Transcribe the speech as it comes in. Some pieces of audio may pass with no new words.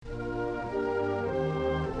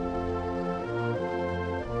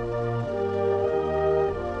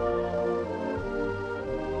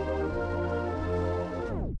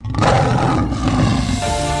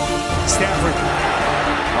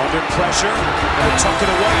They tuck it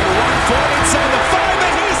away and run for it inside the 5,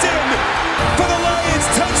 and he's in for the Lions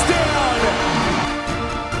touchdown.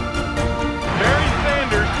 Barry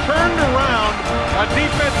Sanders turned around a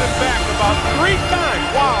defensive back about 3 times.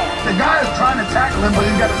 Wow. The guy is trying to tackle him, but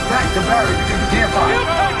he's got his back to Barry because he can't find him.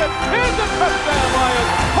 He'll take it. Here's the touchdown, Lions.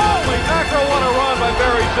 Holy mackerel, what a run by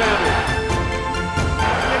Barry Sanders.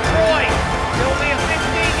 Detroit, there will be a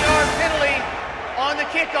 15-yard penalty on the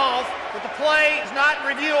kickoff, but the play is not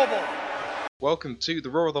reviewable. Welcome to the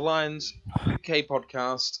Roar of the Lions UK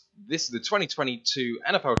podcast. This is the 2022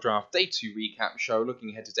 NFL Draft Day 2 recap show,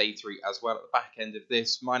 looking ahead to Day 3 as well at the back end of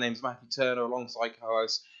this. My name's Matthew Turner, alongside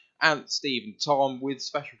co-hosts Ant, Steve and Tom, with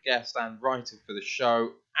special guest and writer for the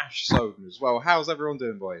show, Ash Soden as well. How's everyone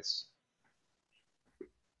doing, boys?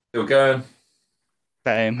 Still going.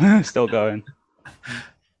 Same, still going.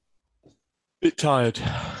 Bit tired.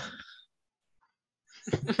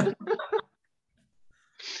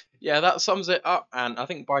 Yeah, that sums it up, and I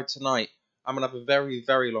think by tonight I'm going to have a very,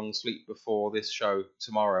 very long sleep before this show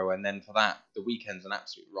tomorrow, and then for that, the weekend's an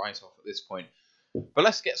absolute write-off at this point. But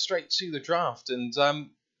let's get straight to the draft, and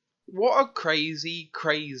what a crazy,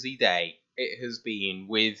 crazy day it has been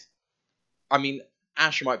with, I mean,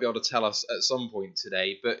 Ash might be able to tell us at some point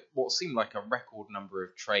today, but what seemed like a record number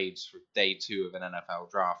of trades for Day 2 of an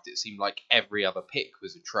NFL draft. It seemed like every other pick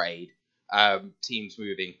was a trade, teams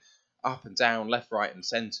moving up and down, left, right, and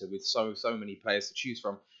centre, with so many players to choose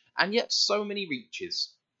from, and yet so many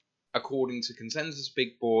reaches. According to consensus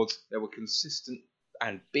big boards, there were consistent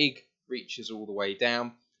and big reaches all the way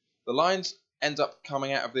down. The Lions end up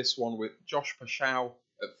coming out of this one with Josh Paschal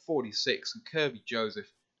at 46 and Kirby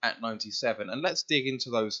Joseph at 97. And let's dig into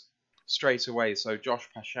those straight away. So Josh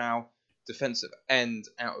Paschal, defensive end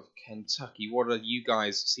out of Kentucky. What do you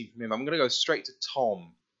guys see from him? I'm going to go straight to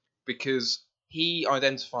Tom, because he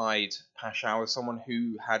identified Paschal as someone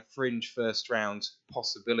who had fringe first-round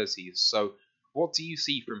possibilities. So what do you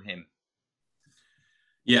see from him?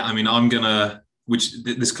 Yeah, I mean,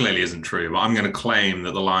 this clearly isn't true, but I'm going to claim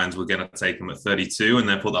that the Lions were going to take him at 32, and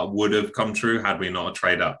therefore that would have come true had we not a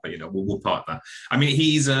trade up. But, we'll park that. I mean,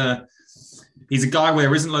 he's a guy where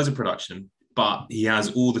there isn't loads of production, but he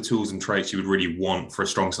has all the tools and traits you would really want for a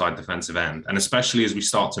strong side defensive end. And especially as we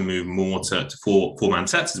start to move more to four-man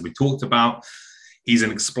sets, as we talked about, he's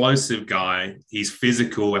an explosive guy. He's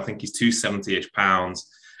physical. I think he's 270-ish pounds.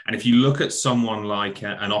 And if you look at someone like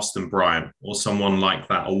an Austin Bryant or someone like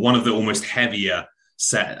that, or one of the almost heavier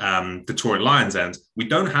set Detroit Lions ends, we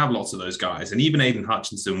don't have lots of those guys. And even Aiden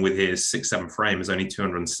Hutchinson with his 6'7" frame is only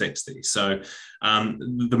 260. So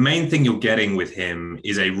the main thing you're getting with him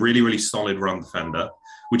is a really, really solid run defender,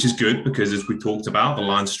 which is good because, as we talked about, the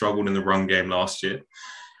Lions struggled in the run game last year,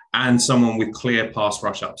 and someone with clear pass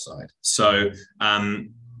rush upside. So, I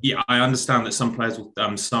understand that some players,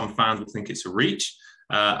 some fans will think it's a reach.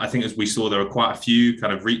 I think, as we saw, there were quite a few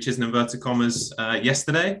kind of reaches in inverted commas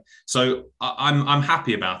yesterday. So I'm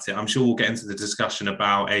happy about it. I'm sure we'll get into the discussion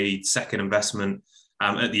about a second investment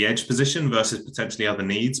at the edge position versus potentially other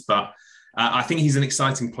needs. But I think he's an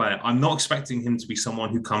exciting player. I'm not expecting him to be someone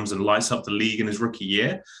who comes and lights up the league in his rookie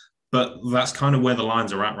year, but that's kind of where the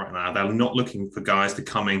Lions are at right now. They're not looking for guys to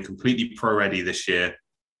come in completely pro-ready this year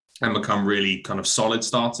and become really kind of solid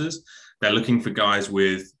starters. They're looking for guys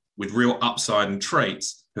with real upside and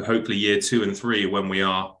traits who hopefully year 2 and 3, when we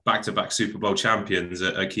are back-to-back Super Bowl champions,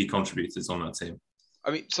 are key contributors on that team.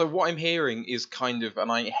 I mean, so what I'm hearing is kind of,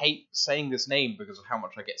 and I hate saying this name because of how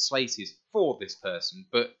much I get slated for this person,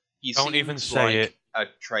 but he Don't seems even say like it. a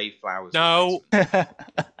Trey Flowers. No.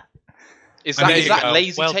 Is that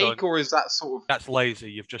lazy well take, done. or is that sort of... That's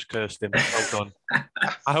lazy. You've just cursed him. Well done.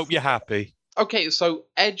 I hope you're happy. Okay, so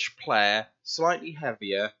edge player, slightly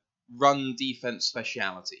heavier, run defense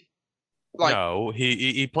speciality. No,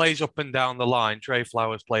 he plays up and down the line. Trey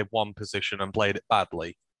Flowers played one position and played it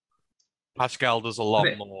badly. Paschal does a lot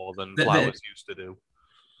more than Flowers used to do.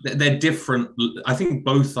 They're different. I think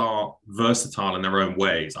both are versatile in their own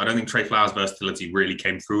ways. I don't think Trey Flowers' versatility really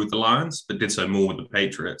came through with the Lions, but did so more with the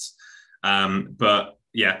Patriots. But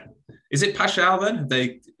yeah, is it Paschal then?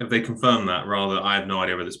 Have they confirmed that? Rather, I have no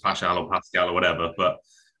idea whether it's Paschal or Pascal or whatever. But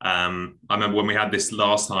I remember when we had this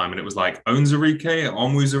last time, and it was like Onwuzurike,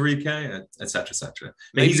 Onwuzurike, etc., etc.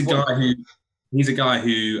 He's a guy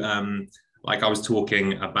who, like I was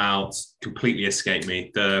talking about, completely escaped me.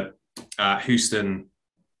 The Houston.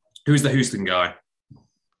 Who's the Houston guy?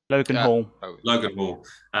 Logan Hall. Logan Hall.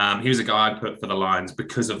 He was a guy I put for the Lions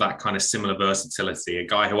because of that kind of similar versatility. A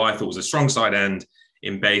guy who I thought was a strong side end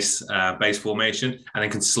in base formation, and then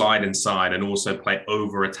can slide inside and also play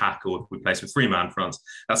over a tackle if we place with 3-man fronts.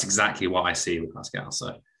 That's exactly what I see with Paschal.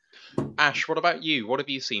 So, Ash, what about you? What have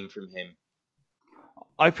you seen from him?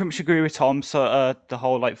 I pretty much agree with Tom. So the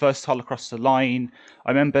whole like versatile across the line.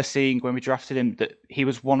 I remember seeing when we drafted him that he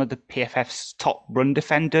was one of the PFF's top run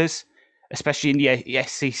defenders, especially in the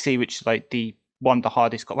SEC, which is like the one of the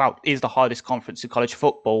hardest. Well, is the hardest conference in college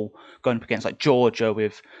football, going up against like Georgia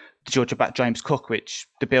with the Georgia back James Cook, which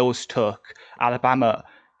the Bills took, Alabama,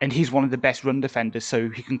 and he's one of the best run defenders. So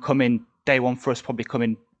he can come in day one for us, probably come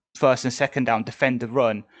in first and second down, defend the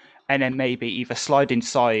run, and then maybe either slide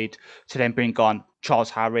inside to then bring on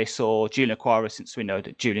Charles Harris or Julian Aquara, since we know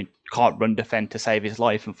that Julian can't run defend to save his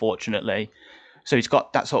life, unfortunately. So he's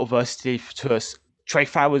got that sort of versatility to us. Trey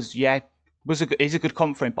Flowers, is a good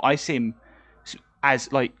comp for him, but I see him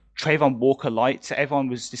as like Trayvon Walker light. So everyone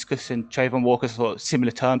was discussing Trayvon Walker sort of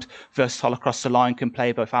similar terms, versatile across the line, can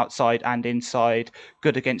play both outside and inside,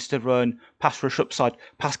 good against the run, pass rush upside.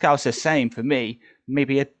 Pascal's the same for me,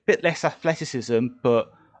 maybe a bit less athleticism,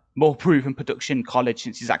 but more proven production in college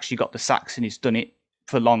since he's actually got the sacks and he's done it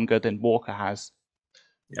for longer than Walker has.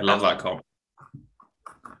 Yeah, I love that comp.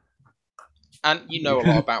 And you know a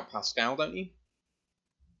lot about Pascal, don't you?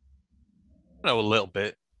 I know a little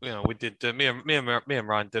bit. You know, we did. Me and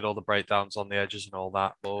Ryan did all the breakdowns on the edges and all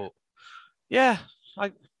that. But yeah,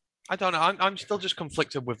 I don't know. I'm still just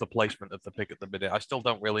conflicted with the placement of the pick at the minute. I still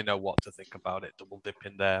don't really know what to think about it. Double dip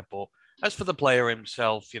in there. But as for the player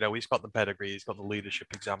himself, you know, he's got the pedigree, he's got the leadership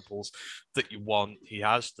examples that you want. He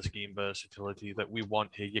has the scheme versatility that we want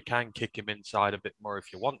here. You can kick him inside a bit more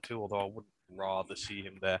if you want to, although I wouldn't rather see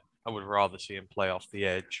him there. I would rather see him play off the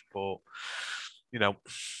edge. But you know,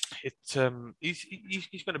 he's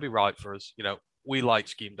going to be right for us. You know, we like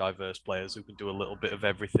scheme diverse players who can do a little bit of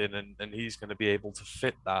everything, and he's going to be able to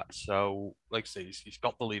fit that. So, like I say, he's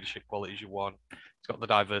got the leadership qualities you want. He's got the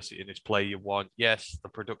diversity in his play you want. Yes, the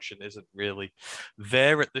production isn't really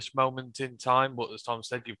there at this moment in time, but as Tom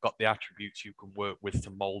said, you've got the attributes you can work with to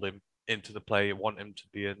mold him into the player you want him to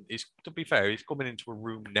be. And to be fair, he's coming into a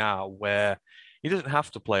room now where he doesn't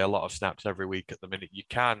have to play a lot of snaps every week at the minute. You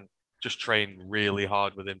can just train really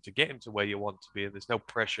hard with him to get him to where you want to be. And there's no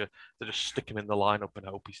pressure to just stick him in the lineup and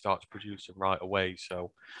hope he starts producing right away.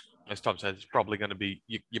 So, as Tom said, it's probably going to be,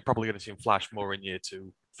 you're probably going to see him flash more in year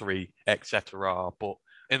 2, 3, etc. But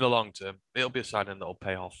in the long term, it'll be a signing that'll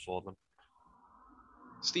pay off for them.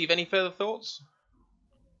 Steve, any further thoughts?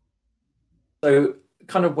 So,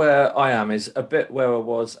 kind of where I am is a bit where I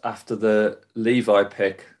was after the Levi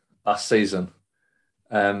pick last season.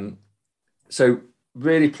 So,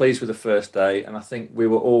 really pleased with the first day, and I think we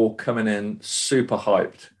were all coming in super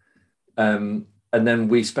hyped. And then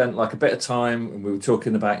we spent like a bit of time and we were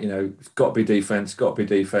talking about, you know, it's got to be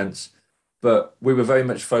defense. But we were very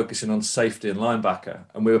much focusing on safety and linebacker,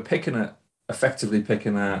 and we were effectively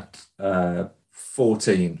picking at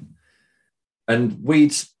 14. And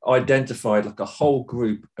we'd identified like a whole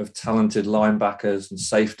group of talented linebackers and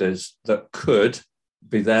safeties that could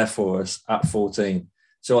be there for us at 14.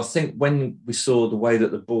 So I think when we saw the way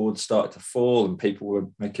that the board started to fall and people were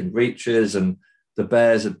making reaches and the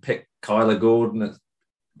Bears had picked Kyler Gordon, at,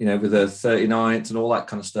 you know, with the 39th and all that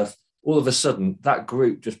kind of stuff, all of a sudden that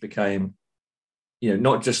group just became, you know,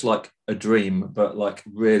 not just like a dream, but like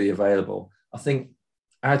really available. I think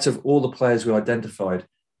out of all the players we identified,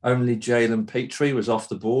 only Jalen Petrie was off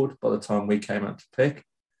the board by the time we came out to pick.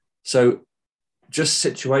 So just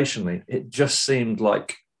situationally, it just seemed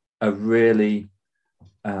like a really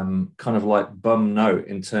kind of like bum note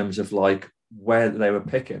in terms of like where they were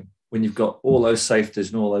picking when you've got all those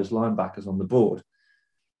safeties and all those linebackers on the board.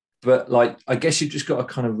 But like, I guess you've just got to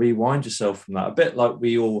kind of rewind yourself from that, a bit like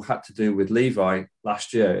we all had to do with Levi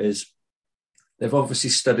last year. Is they've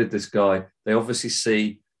obviously studied this guy. They obviously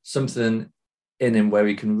see something in him where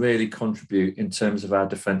he can really contribute in terms of our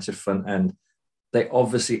defensive front end. They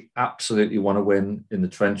obviously absolutely want to win in the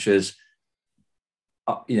trenches.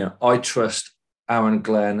 You know, I trust Aaron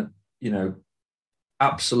Glenn, you know,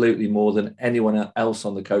 absolutely more than anyone else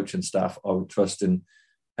on the coaching staff. I would trust in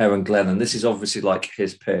Aaron Glenn, and this is obviously like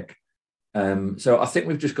his pick. So I think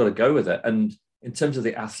we've just got to go with it. And in terms of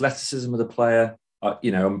the athleticism of the player,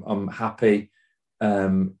 you know, I'm happy.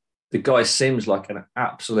 The guy seems like an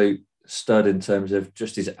absolute stud in terms of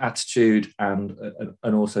just his attitude and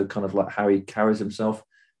also kind of like how he carries himself.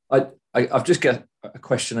 I've just got a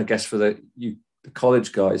question, I guess, for the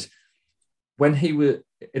college guys. When he was,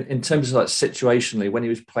 in terms of like situationally, when he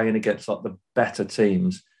was playing against like the better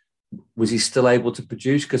teams, was he still able to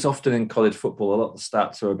produce? Because often in college football, a lot of the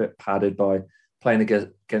stats are a bit padded by playing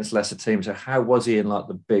against lesser teams. So how was he in like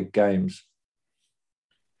the big games?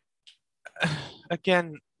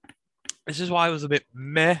 Again, this is why I was a bit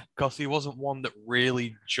meh, because he wasn't one that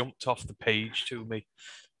really jumped off the page to me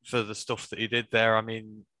for the stuff that he did there. I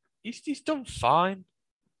mean, he's done fine.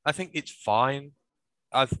 I think it's fine.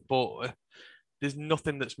 But there's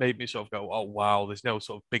nothing that's made me sort of go, oh wow, there's no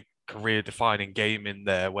sort of big career defining game in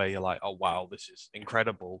there where you're like, oh wow, this is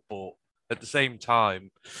incredible. But at the same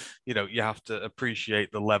time, you have to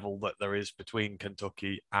appreciate the level that there is between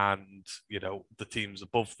Kentucky and, the teams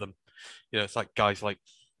above them. It's like guys like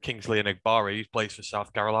Kingsley Enagbare, he plays for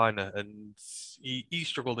South Carolina, and he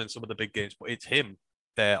struggled in some of the big games, but it's him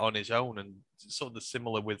there on his own, and sort of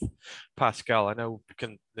similar with Pascal. I know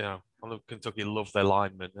Kentucky love their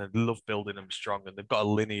linemen and love building them strong, and they've got a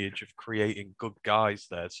lineage of creating good guys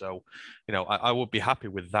there. So, I would be happy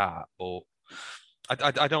with that, but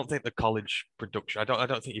I don't think the college production. I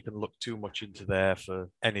don't think you can look too much into there for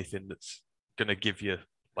anything that's going to give you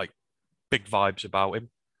like big vibes about him.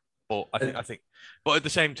 But I think, but at the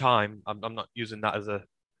same time, I'm not using that as a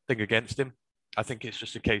thing against him. I think it's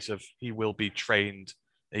just a case of he will be trained.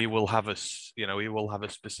 He will have a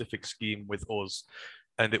specific scheme with us,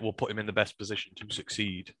 and it will put him in the best position to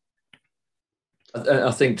succeed.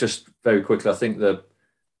 I think just very quickly, I think the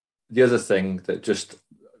other thing that just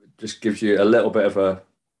gives you a little bit of a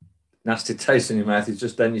nasty taste in your mouth is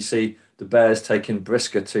just then you see the Bears taking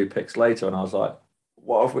Brisker 2 picks later, and I was like,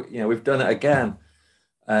 what have we? We've done it again.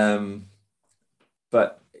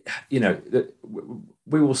 But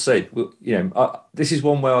we will see. This is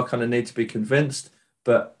one where I kind of need to be convinced,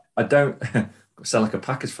 but I don't sound like a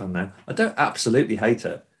Packers fan now. I don't absolutely hate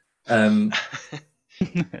it. But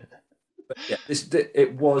yeah,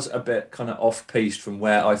 it was a bit kind of off-piste from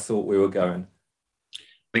where I thought we were going. I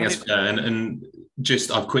think that's fair. And just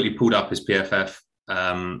I've quickly pulled up his PFF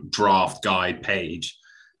draft guide page.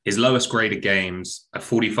 His lowest graded games at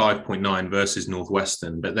 45.9 versus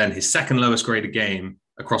Northwestern, but then his second lowest graded game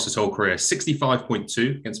across his whole career,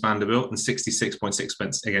 65.2 against Vanderbilt and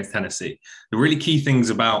 66.6 against Tennessee. The really key things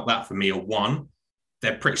about that for me are, one,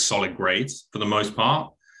 they're pretty solid grades for the most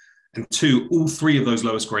part. And two, all three of those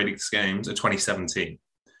lowest graded games are 2017.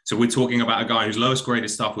 So we're talking about a guy whose lowest graded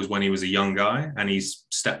stuff was when he was a young guy, and he's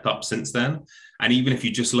stepped up since then. And even if you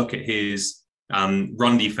just look at his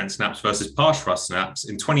run defense snaps versus pass rush snaps,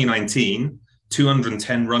 in 2019,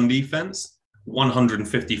 210 run defense,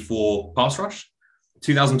 154 pass rush.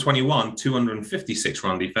 2021, 256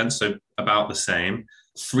 run defense, so about the same,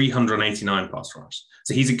 389 pass rush.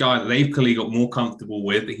 So he's a guy that they've clearly got more comfortable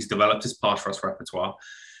with. He's developed his pass rush repertoire.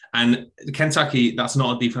 And Kentucky, that's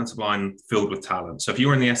not a defensive line filled with talent. So if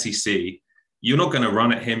you're in the SEC, you're not going to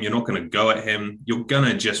run at him. You're not going to go at him. You're going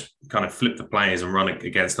to just kind of flip the plays and run it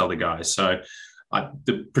against other guys. So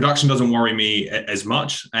the production doesn't worry me as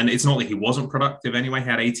much. And it's not that he wasn't productive anyway. He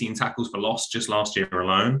had 18 tackles for loss just last year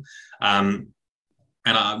alone. And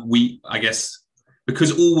I guess,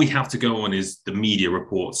 because all we have to go on is the media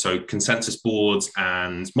reports, so consensus boards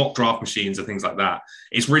and mock draft machines and things like that,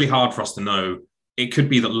 it's really hard for us to know. It could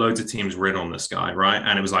be that loads of teams were in on this guy, right?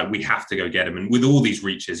 And it was like, we have to go get him. And with all these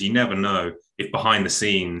reaches, you never know if behind the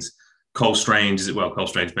scenes, Cole Strange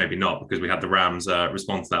maybe not, because we had the Rams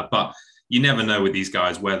respond to that. But you never know with these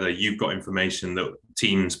guys whether you've got information that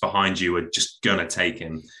teams behind you are just going to take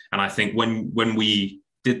him. And I think when we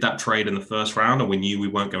did that trade in the first round and we knew we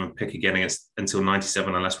weren't going to pick again until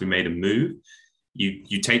 97 unless we made a move,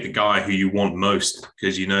 you take the guy who you want most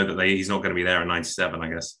because you know that he's not going to be there at 97, I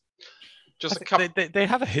guess. Just a couple. They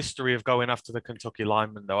have a history of going after the Kentucky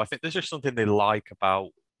linemen, though. I think there's just something they like about,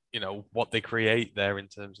 what they create there in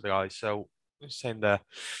terms of the guys. So I'm saying there,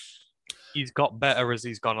 he's got better as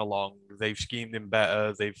he's gone along. They've schemed him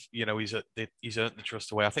better. He's earned the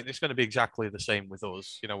trust away. I think it's going to be exactly the same with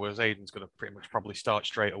us. Whereas Aiden's going to pretty much probably start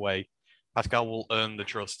straight away. Pascal will earn the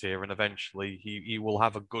trust here, and eventually he will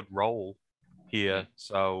have a good role here.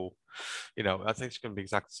 So, I think it's going to be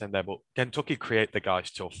exactly the same there. But Kentucky create the guys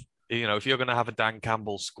tough. If you're going to have a Dan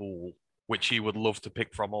Campbell school, which he would love to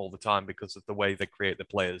pick from all the time because of the way they create the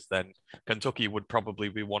players, then Kentucky would probably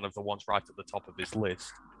be one of the ones right at the top of his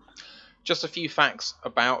list. Just a few facts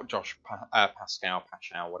about Josh Pascal,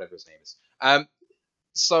 whatever his name is.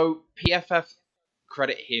 So PFF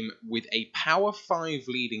credit him with a Power 5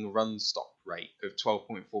 leading run stop rate of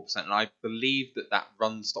 12.4%. And I believe that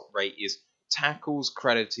run stop rate is tackles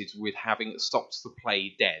credited with having stopped the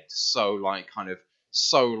play dead. So like kind of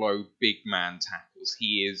solo big man tackles.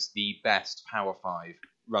 He is the best Power 5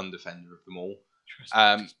 run defender of them all.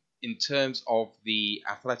 In terms of the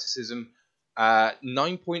athleticism,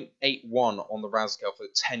 9.81 on the RAS scale for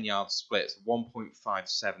the 10-yard split,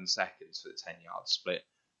 1.57 seconds for the 10-yard split.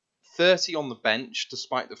 30 on the bench,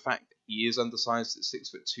 despite the fact that he is undersized at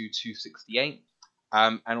 6'2", 268.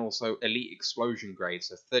 And also elite explosion grade,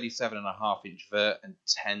 so 37.5-inch vert and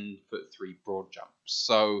 10'3" broad jump.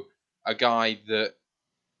 So a guy that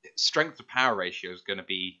strength to power ratio is going to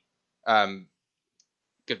be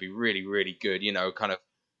really, really good. Kind of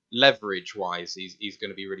leverage wise, he's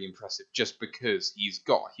going to be really impressive just because he's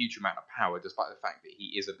got a huge amount of power, despite the fact that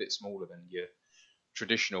he is a bit smaller than your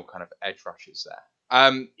traditional kind of edge rushers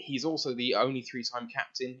there. He's also the only 3-time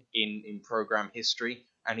captain in program history,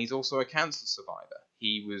 and he's also a cancer survivor.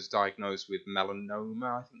 He was diagnosed with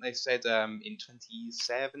melanoma, I think they said, in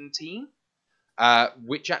 2017,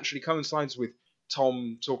 which actually coincides with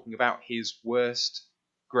Tom talking about his worst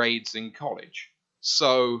grades in college.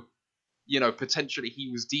 So, potentially he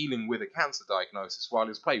was dealing with a cancer diagnosis while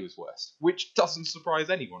his play was worst, which doesn't surprise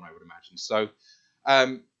anyone, I would imagine. So,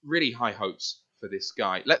 really high hopes for this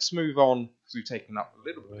guy. Let's move on, because we've taken up a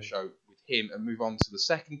little bit of the show with him, and move on to the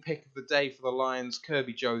second pick of the day for the Lions,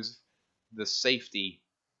 Kirby Joseph, the safety.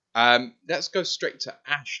 Let's go straight to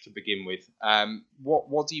Ash to begin with.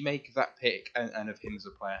 What do you make of that pick and of him as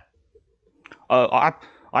a player? I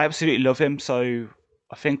absolutely love him. So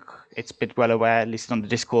I think it's been well aware, listening on the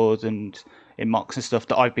Discord and in mocks and stuff,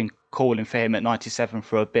 that I've been calling for him at 97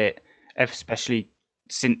 for a bit, especially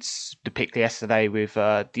since the pick yesterday with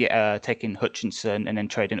taking Hutchinson and then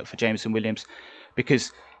trading up for Jameson Williams,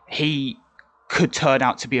 because he could turn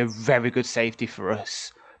out to be a very good safety for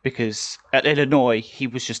us. Because at Illinois, he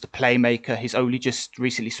was just a playmaker. He's only just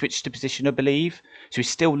recently switched to position, I believe. So he's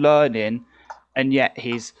still learning. And yet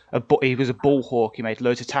he was a ball hawk. He made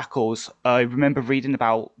loads of tackles. I remember reading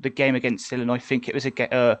about the game against Illinois. I think it was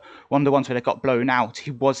one of the ones where they got blown out. He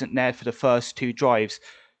wasn't there for the first 2 drives.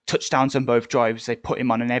 Touchdowns on both drives. They put him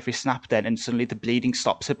on every snap then, and suddenly the bleeding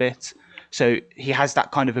stops a bit. So he has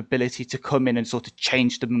that kind of ability to come in and sort of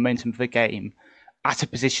change the momentum of the game at a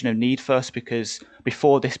position of need first, because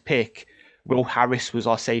before this pick, Will Harris was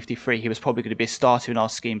our safety free. He was probably going to be a starter in our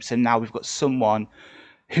scheme. So now we've got someone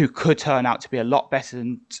who could turn out to be a lot better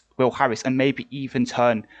than Will Harris, and maybe even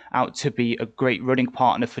turn out to be a great running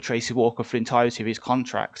partner for Tracy Walker for the entirety of his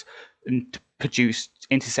contract and produce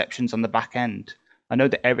interceptions on the back end. I know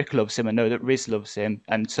that Eric loves him. I know that Riz loves him,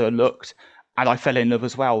 and so looked, and I fell in love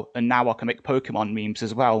as well. And now I can make Pokemon memes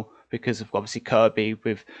as well because of obviously Kirby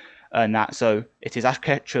with and that. So it is Ash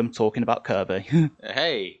Ketchum talking about Kirby.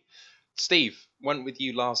 Hey, Steve, went with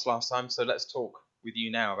you last time, so let's talk with you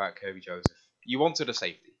now about Kirby Joseph. You wanted a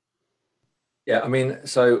safety. Yeah, I mean,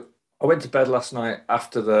 so I went to bed last night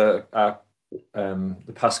after the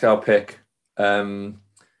Pascal pick.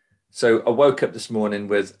 So I woke up this morning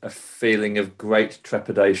with a feeling of great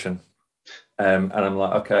trepidation. And I'm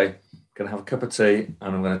like, okay, I'm going to have a cup of tea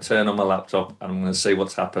and I'm going to turn on my laptop and I'm going to see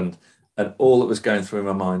what's happened. And all that was going through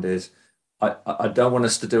my mind is, I don't want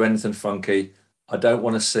us to do anything funky. I don't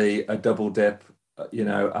want to see a double dip,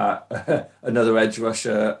 another edge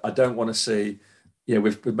rusher. I don't want to see,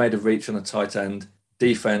 we've made a reach on a tight end.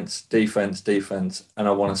 Defense, and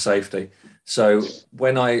I want a safety. So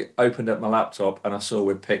when I opened up my laptop and I saw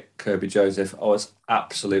we picked Kirby Joseph, I was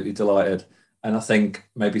absolutely delighted. And I think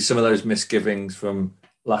maybe some of those misgivings from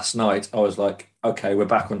last night, I was like, okay, we're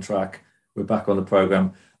back on track. We're back on the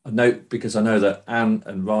program. I know that Anne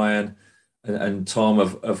and Ryan and Tom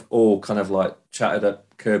have all kind of like chatted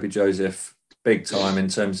up Kirby Joseph big time in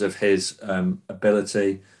terms of his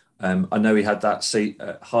ability. I know he had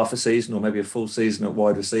that half a season or maybe a full season at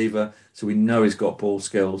wide receiver, so we know he's got ball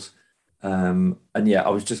skills. And yeah, I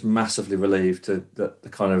was just massively relieved that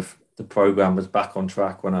the program was back on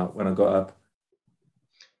track when I got up.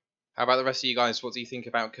 How about the rest of you guys? What do you think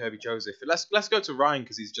about Kirby Joseph? Let's go to Ryan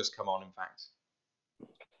because he's just come on. In fact.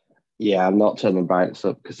 Yeah, I'm not turning the brightness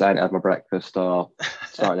up because I didn't have my breakfast or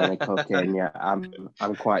started any cooking yet.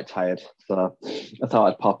 I'm quite tired, so I thought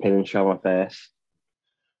I'd pop in and show my face.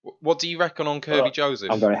 What do you reckon on Kirby Joseph?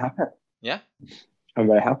 I'm very happy. Yeah? I'm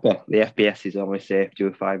very happy. The FBS is only safety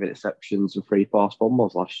with 5 interceptions and 3 forced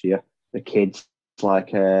fumbles last year. The kid's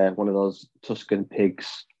like one of those Tuscan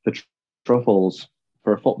pigs for truffles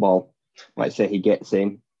for a football. Like say he gets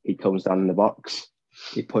in, he comes down in the box,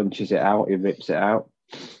 he punches it out, he rips it out.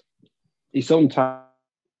 He sometimes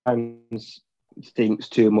thinks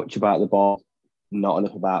too much about the ball, not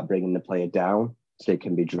enough about bringing the player down. So it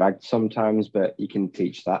can be dragged sometimes, but you can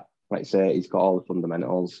teach that. Like say, he's got all the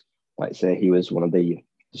fundamentals. Like say, he was one of the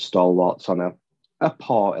stalwarts on a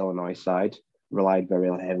poor Illinois side, relied very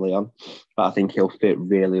heavily on. But I think he'll fit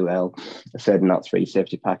really well. I said in that 3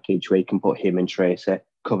 safety package where you can put him and Tracy,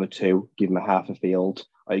 cover 2, give him a half a field,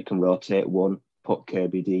 or you can rotate 1, put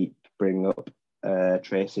Kirby deep, bring up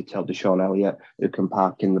Tracy, tell Deshaun Elliott, who can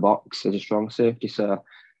park in the box as a strong safety. So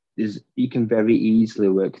you can very easily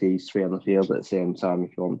work these 3 on the field at the same time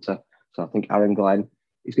if you want to. So I think Aaron Glenn,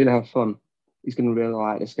 he's going to have fun. He's going to really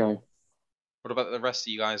like this guy. What about the rest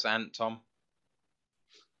of you guys, Ant, Tom?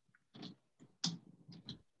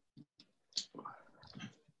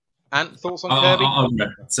 And thoughts on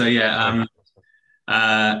Kirby? So yeah,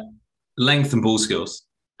 length and ball skills.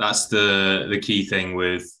 That's the key thing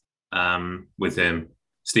with him.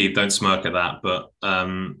 Steve, don't smirk at that, but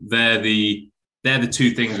they're the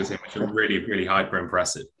two things with him which are really, really hyper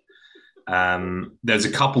impressive. There's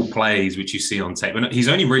a couple plays which you see on tape, and he's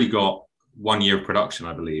only really got 1 year of production,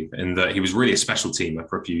 I believe, in that he was really a special teamer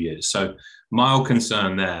for a few years. So mild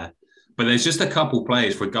concern there. But there's just a couple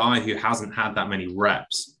plays for a guy who hasn't had that many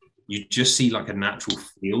reps. You just see like a natural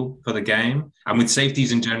feel for the game. And with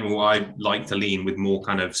safeties in general, I like to lean with more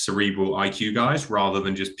kind of cerebral IQ guys rather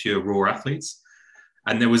than just pure raw athletes.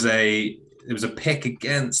 And there was a pick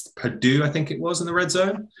against Purdue, I think it was, in the red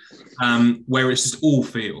zone, where it's just all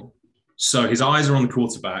feel. So his eyes are on the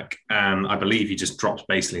quarterback, and I believe he just drops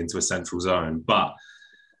basically into a central zone. But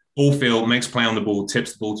all field, makes play on the ball,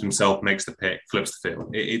 tips the ball to himself, makes the pick, flips the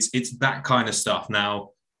field. It's that kind of stuff. Now,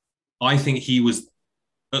 I think he was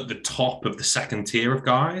at the top of the second tier of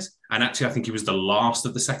guys, and actually I think he was the last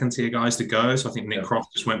of the second tier guys to go. So I think Nick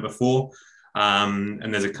Croft just went before,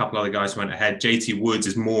 and there's a couple other guys who went ahead. JT Woods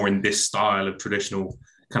is more in this style of traditional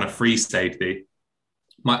kind of free safety.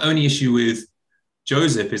 My only issue with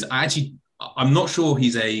Joseph is I'm not sure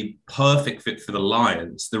he's a perfect fit for the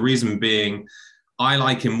Lions. The reason being, I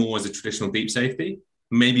like him more as a traditional deep safety,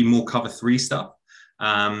 maybe more cover 3 stuff.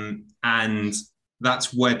 And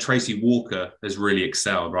that's where Tracy Walker has really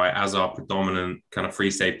excelled, right, as our predominant kind of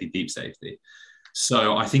free safety, deep safety.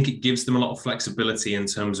 So I think it gives them a lot of flexibility in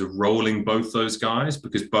terms of rolling both those guys,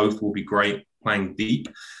 because both will be great playing deep.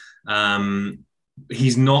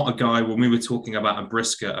 He's not a guy, when we were talking about a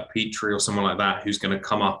Brisket, a Petrie or someone like that, who's going to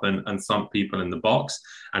come up and thump people in the box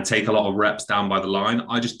and take a lot of reps down by the line.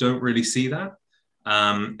 I just don't really see that.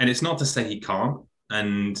 And it's not to say he can't.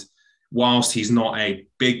 And whilst he's not a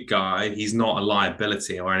big guy, he's not a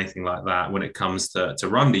liability or anything like that when it comes to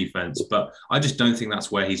run defense. But I just don't think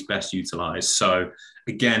that's where he's best utilized. So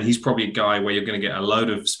again, he's probably a guy where you're going to get a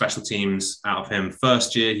load of special teams out of him.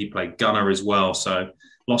 First year, he played gunner as well. So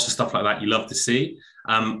lots of stuff like that you love to see.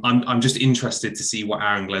 I'm just interested to see what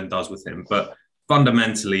Aaron Glenn does with him. But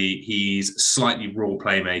fundamentally, he's slightly raw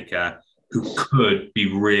playmaker who could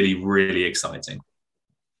be really, really exciting.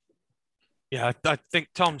 Yeah, I think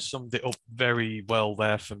Tom summed it up very well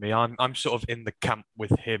there for me. I'm sort of in the camp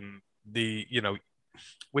with him.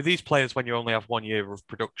 With these players, when you only have 1 year of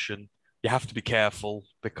production, you have to be careful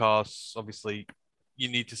because obviously you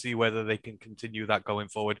need to see whether they can continue that going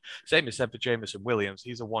forward. Same as said for Jameson Williams.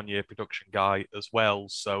 He's a 1 year production guy as well.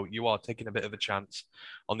 So you are taking a bit of a chance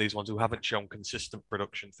on these ones who haven't shown consistent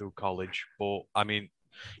production through college. But I mean,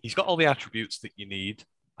 he's got all the attributes that you need.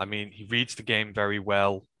 I mean, he reads the game very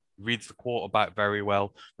well, reads the quarterback very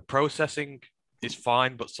well. The processing is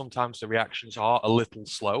fine, but sometimes the reactions are a little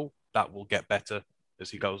slow. That will get better as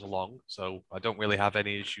he goes along. So I don't really have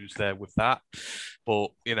any issues there with that. But,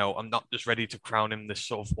 I'm not just ready to crown him this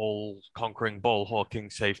sort of all-conquering, ball-hawking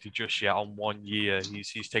safety just yet on 1 year.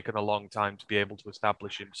 He's taken a long time to be able to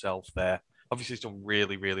establish himself there. Obviously, he's done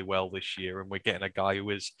really, really well this year, and we're getting a guy who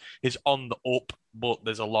is on the up, but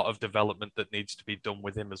there's a lot of development that needs to be done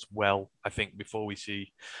with him as well, I think, before we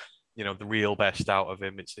see the real best out of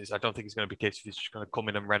him. I don't think it's going to be a case of he's just going to come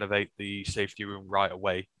in and renovate the safety room right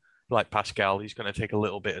away. Like Pascal, he's going to take a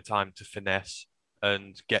little bit of time to finesse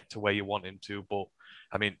and get to where you want him to. But,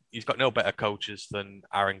 I mean, he's got no better coaches than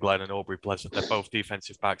Aaron Glenn and Aubrey Pleasant. They're both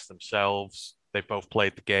defensive backs themselves. They've both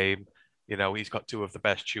played the game. He's got two of the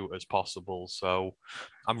best shooters possible. So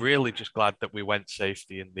I'm really just glad that we went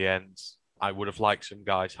safety in the end. I would have liked some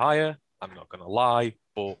guys higher. I'm not going to lie.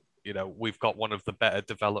 But, we've got one of the better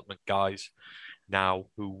development guys now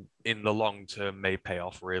who in the long term may pay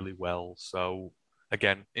off really well. So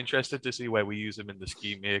again, interested to see where we use him in the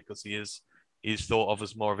scheme here because he's thought of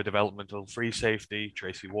as more of a developmental free safety.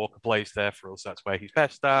 Tracy Walker plays there for us. That's where he's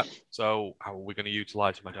best at. So how are we going to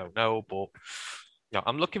utilize him? I don't know. But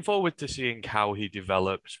I'm looking forward to seeing how he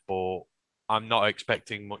develops, but I'm not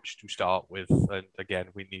expecting much to start with. And again,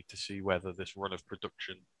 we need to see whether this run of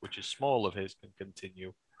production, which is small of his, can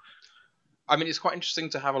continue. I mean, it's quite interesting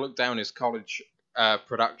to have a look down his college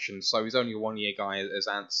production. So he's only a 1 year guy, as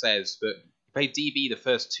Ant says, but he played DB the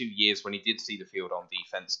first 2 years when he did see the field on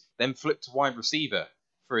defense, then flipped to wide receiver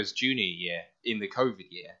for his junior year in the COVID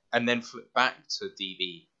year, and then flipped back to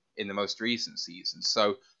DB in the most recent season.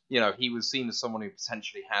 So, he was seen as someone who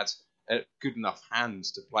potentially had good enough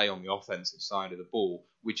hands to play on the offensive side of the ball,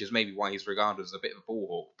 which is maybe why he's regarded as a bit of a ball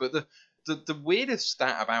hawk. But the weirdest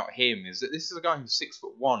stat about him is that this is a guy who's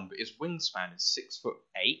 6'1", but his wingspan is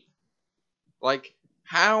 6'8". Like,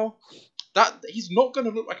 how that he's not going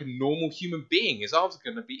to look like a normal human being. His hands are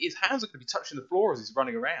going to be touching the floor as he's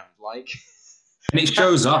running around. Like, and it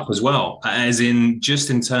shows up as well, as in just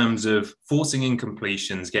in terms of forcing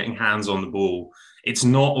incompletions, getting hands on the ball. It's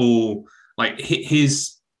not all like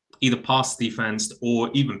his either pass defense or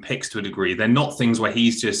even picks to a degree. They're not things where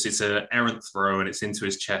it's an errant throw and it's into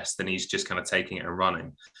his chest and he's just kind of taking it and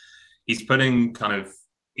running. He's putting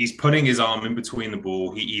his arm in between the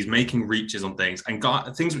ball. He's making reaches on things and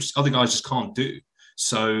things which other guys just can't do.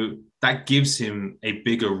 So that gives him a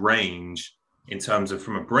bigger range in terms of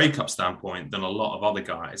from a breakup standpoint than a lot of other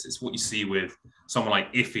guys. It's what you see with someone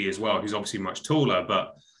like Iffy as well, who's obviously much taller,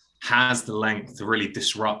 but has the length to really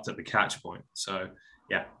disrupt at the catch point. So,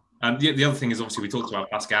 yeah. The other thing is obviously we talked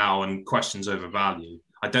about Pascal and questions over value.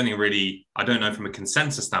 I don't know from a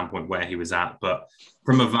consensus standpoint where he was at, but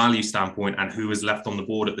from a value standpoint and who was left on the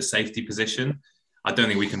board at the safety position, I don't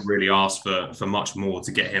think we can really ask for much more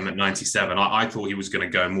to get him at 97. I thought he was going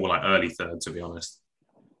to go more like early third, to be honest.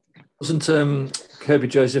 Wasn't Kirby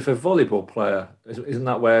Joseph a volleyball player? Isn't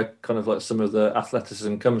that where kind of like some of the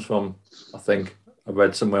athleticism comes from? I think I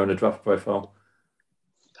read somewhere in the draft profile.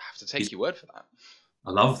 I have to take your word for that. I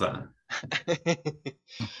love that.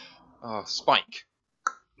 Oh, Spike.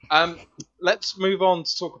 Let's move on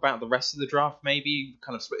to talk about the rest of the draft. Maybe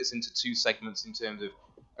kind of split this into two segments in terms of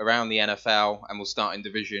around the NFL, and we'll start in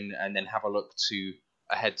division and then have a look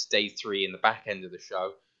ahead to day 3 in the back end of the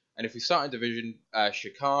show. And if we start in division,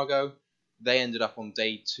 Chicago, they ended up on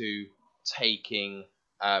day 2 taking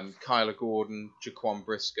Kyler Gordon, Jaquan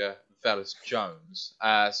Brisker, Velus Jones.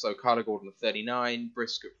 So Kyler Gordon at 39,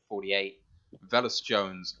 Brisker at 48, Velus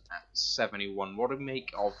Jones at 71. What do we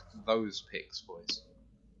make of those picks, boys?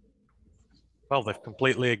 Well, they've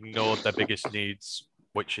completely ignored their biggest needs,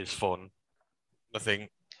 which is fun. I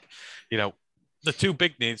think, the two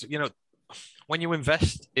big needs, when you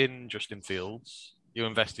invest in Justin Fields, you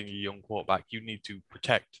invest in your young quarterback, you need to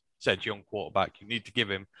protect said young quarterback. You need to give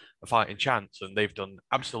him a fighting chance, and they've done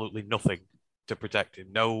absolutely nothing to protect him.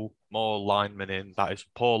 No more linemen in. That is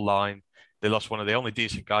a poor line. They lost one of the only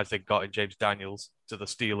decent guys they got in James Daniels to the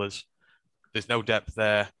Steelers. There's no depth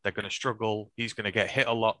there. They're going to struggle. He's going to get hit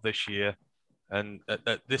a lot this year. And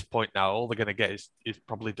at this point now, all they're going to get is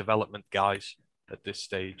probably development guys at this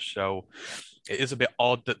stage. So it is a bit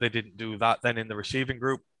odd that they didn't do that. Then in the receiving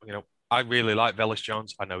group, I really like Velus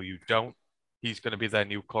Jones. I know you don't. He's going to be their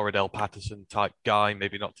new Corradell Patterson type guy,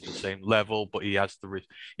 maybe not to the same level, but he has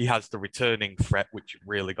the returning threat, which you've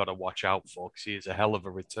really got to watch out for because he is a hell of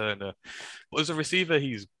a returner. But as a receiver,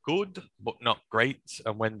 he's good, but not great.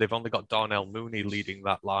 And when they've only got Darnell Mooney leading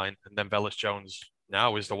that line, and then Velus Jones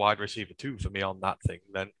now is the wide receiver too for me on that thing,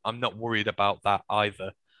 then I'm not worried about that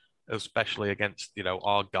either, especially against,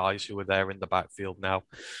 our guys who are there in the backfield now.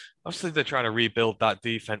 Obviously, they're trying to rebuild that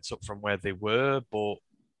defense up from where they were, but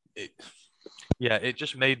it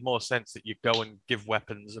just made more sense that you go and give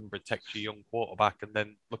weapons and protect your young quarterback and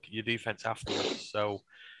then look at your defense afterwards. So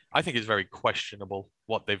I think it's very questionable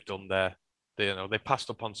what they've done there. They passed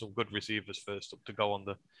up on some good receivers first up to go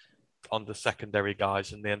on the secondary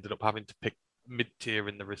guys, and they ended up having to pick mid-tier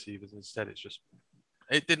in the receivers instead.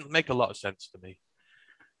 It didn't make a lot of sense to me.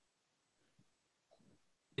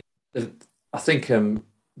 I think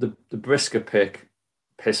the Brisker pick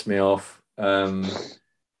pissed me off. And,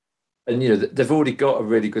 they've already got a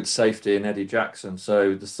really good safety in Eddie Jackson.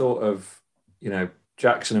 So the thought of,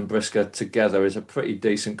 Jackson and Brisker together is a pretty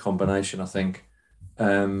decent combination, I think.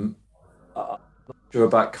 I'm not sure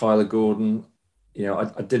about Kyler Gordon.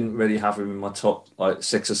 I didn't really have him in my top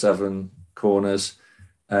 6 or 7 corners.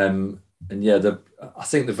 I think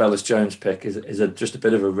the Velus Jones pick is just a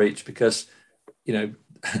bit of a reach because,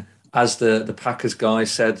 as the Packers guy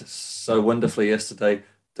said so wonderfully yesterday,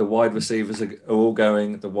 the wide receivers are all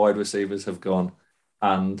going, the wide receivers have gone.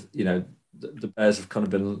 And, the Bears have kind of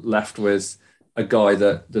been left with a guy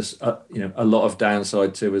that there's, a lot of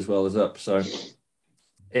downside to as well as up. So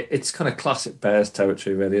it's kind of classic Bears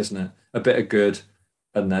territory, really, isn't it? A bit of good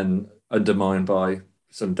and then undermined by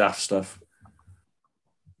some daft stuff.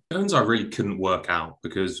 Jones, I really couldn't work out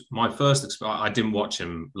because I didn't watch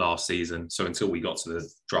him last season. So until we got to the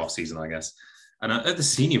draft season, I guess. And at the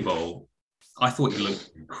Senior Bowl, I thought he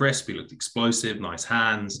looked crisp, he looked explosive, nice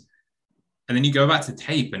hands. And then you go back to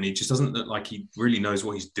tape and he just doesn't look like he really knows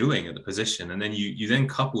what he's doing at the position. And then you then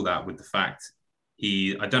couple that with the fact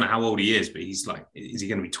I don't know how old he is, but he's is he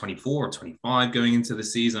going to be 24 or 25 going into the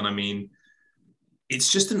season? I mean,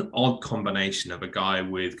 it's just an odd combination of a guy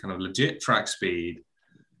with kind of legit track speed,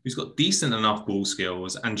 who's got decent enough ball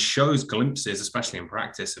skills and shows glimpses, especially in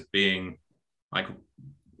practice, of being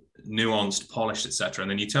nuanced, polished, etc.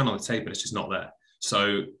 And then you turn on the tape and it's just not there.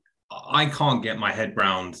 So I can't get my head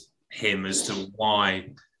round him as to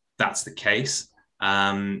why that's the case.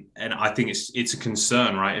 And I think it's a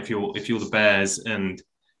concern, right? If you're the Bears and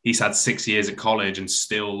he's had 6 years at college and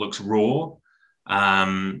still looks raw.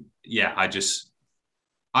 To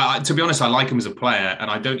be honest, I like him as a player, and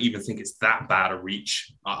I don't even think it's that bad a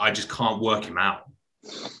reach. I just can't work him out.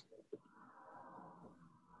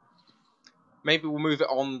 Maybe we'll move it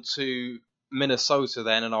on to Minnesota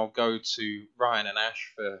then, and I'll go to Ryan and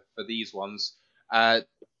Ash for these ones.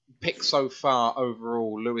 Pick so far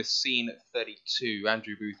overall: Lewis Cine at 32,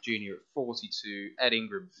 Andrew Booth Jr. at 42, Ed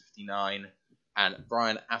Ingram 59, and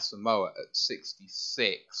Brian Asamoah at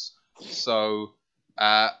 66. So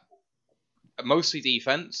mostly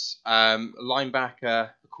defense, linebacker,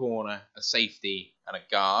 a corner, a safety, and a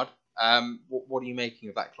guard. What are you making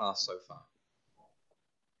of that class so far?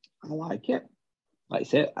 I like it. Like I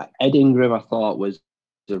said, Ed Ingram I thought was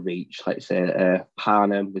a reach. Like I say,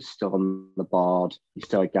 Parnham was still on the board. He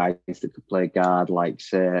still had guys that could play guard, like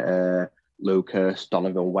say Lucas,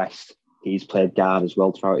 Donovan West. He's played guard as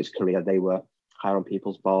well throughout his career. They were higher on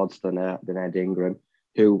people's boards than Ed Ingram,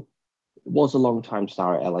 who was a long-time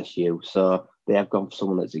star at LSU. So they have gone for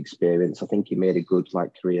someone that's experienced. I think he made a good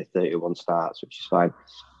career 31 starts, which is fine.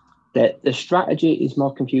 The strategy is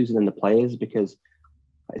more confusing than the players because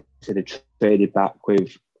like I said, they traded back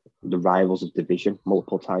with the rivals of division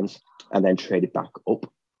multiple times and then traded back up.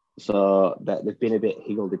 So they've been a bit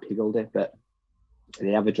higgledy-piggledy, but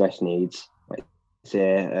they have addressed needs. Like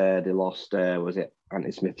say they lost, was it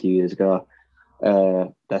Anthony Smith a few years ago?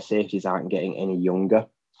 Their safeties aren't getting any younger,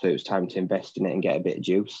 so it was time to invest in it and get a bit of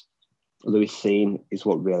juice. Lewis Cine is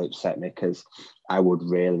what really upset me because I would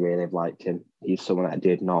really, really have liked him. He's someone that I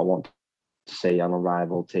did not want to see on a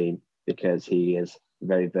rival team because he is a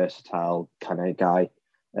very versatile kind of guy.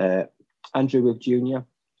 Andrew Booth Jr.,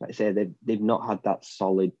 like I say, they've not had that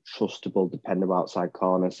solid, trustable, dependable outside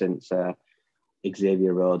corner since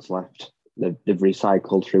Xavier Rhodes left. They've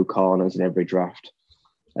recycled through corners in every draft.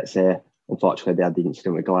 Let's say, unfortunately, they had the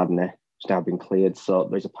incident with Gladney. It's now been cleared, so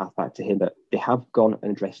there's a path back to him. But they have gone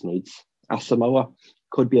and addressed needs. Asamoah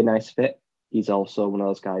could be a nice fit. He's also one of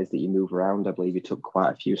those guys that you move around. I believe he took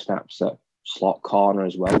quite a few snaps at slot corner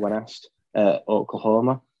as well when asked at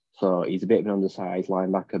Oklahoma. So he's a bit of an undersized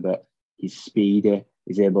linebacker, but he's speedy.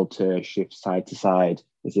 He's able to shift side to side.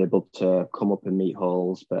 He's able to come up and meet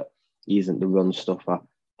holes, but he isn't the run stuffer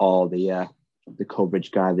or the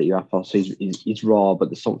coverage guy that you have for. So he's raw, but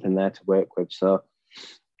there's something there to work with. So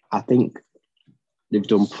I think they've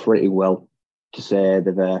done pretty well to say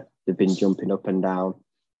they've been jumping up and down,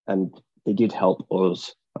 and they did help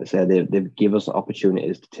us. Like I say, they've given us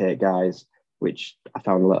opportunities to take guys, which I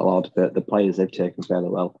found a little odd, but the players they've taken fairly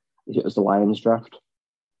well. If it was the Lions draft,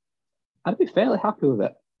 I'd be fairly happy with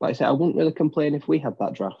it. Like I said, I wouldn't really complain if we had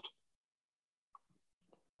that draft.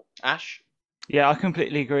 Ash? Yeah, I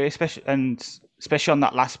completely agree, especially on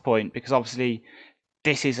that last point, because obviously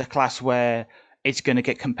this is a class where it's going to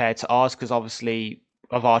get compared to ours, because obviously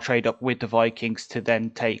of our trade up with the Vikings to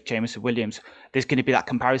then take Jameson Williams, there's going to be that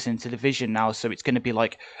comparison to division now. So it's going to be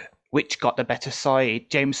like, which got the better side,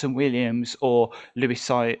 Jameson Williams or Lewis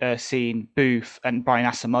Cine, Booth, and Brian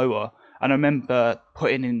Asamoah. And I remember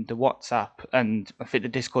putting in the WhatsApp and I think the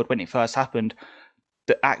Discord when it first happened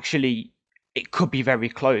that actually it could be very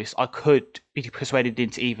close. I could be persuaded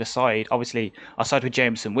into either side. Obviously, I side with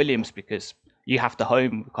Jameson Williams because you have to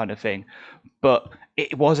home kind of thing. But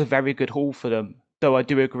it was a very good haul for them. Though I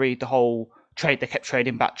do agree the whole trade, they kept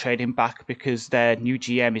trading back because their new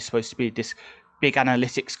GM is supposed to be this big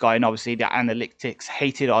analytics guy. And obviously the analytics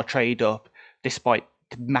hated our trade up despite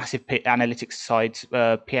the massive analytics sides,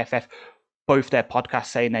 PFF, both their podcasts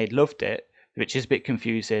saying they loved it, which is a bit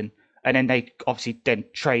confusing. And then they obviously then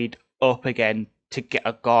trade up again to get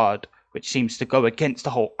a guard, which seems to go against the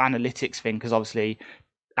whole analytics thing, because obviously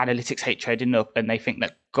analytics hate trading up and they think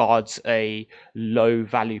that guard's a low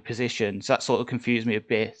value position. So that sort of confused me a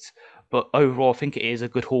bit. But overall, I think it is a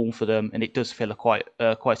good haul for them and it does fill quite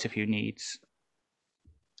a few needs.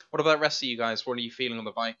 What about the rest of you guys? What are you feeling on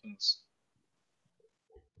the Vikings?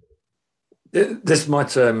 This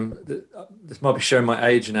might be showing my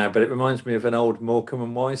age now, but it reminds me of an old Morecambe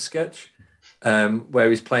and Wise sketch where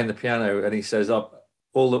he's playing the piano and he says up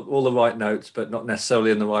all the right notes, but not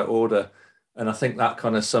necessarily in the right order. And I think that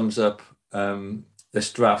kind of sums up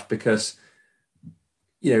this draft because,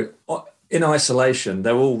 you know, in isolation,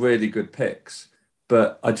 they're all really good picks.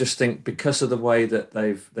 But I just think because of the way that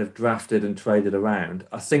they've drafted and traded around,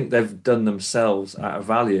 I think they've done themselves out of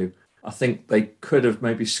value. I think they could have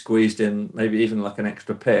maybe squeezed in maybe even like an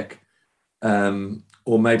extra pick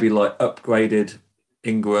or maybe like upgraded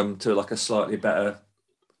Ingram to like a slightly better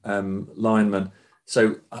linemen.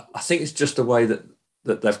 So I think it's just a way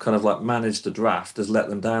that they've kind of like managed the draft has let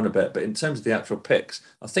them down a bit. But in terms of the actual picks,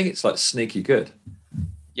 I think it's like sneaky good.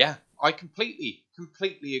 Yeah, I completely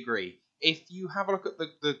agree. If you have a look at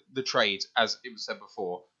the trade, as it was said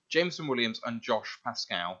before, Jameson Williams and Josh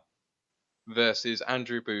Pascal versus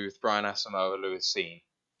Andrew Booth, Brian Asamoah, Lewis Cine,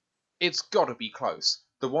 it's got to be close.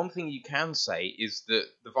 The one thing you can say is that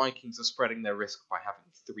the Vikings are spreading their risk by having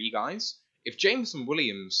 3 guys. If Jameson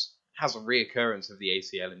Williams has a reoccurrence of the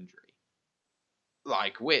ACL injury,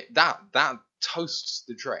 like that toasts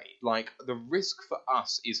the trade. Like, the risk for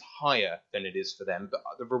us is higher than it is for them, but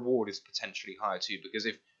the reward is potentially higher too, because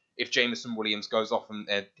if Jameson Williams goes off and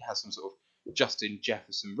has some sort of Justin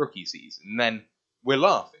Jefferson rookie season, then we're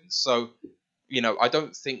laughing. So, I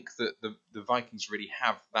don't think that the Vikings really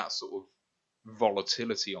have that sort of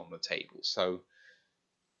volatility on the table. So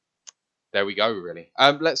there we go, really.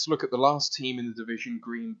 Let's look at the last team in the division,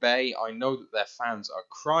 Green Bay. I know that their fans are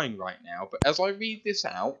crying right now, but as I read this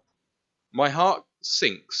out, my heart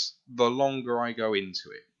sinks the longer I go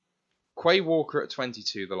into it. Quay Walker at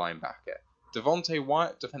 22, the linebacker. Devontae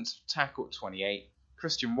Wyatt, defensive tackle at 28.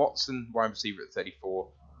 Christian Watson, wide receiver at 34.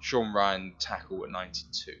 Sean Ryan, tackle at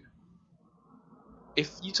 92.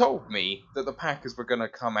 If you told me that the Packers were going to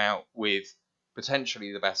come out with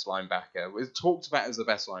potentially the best linebacker, it was talked about as the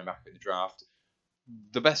best linebacker in the draft,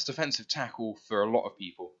 the best defensive tackle for a lot of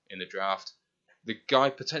people in the draft, the guy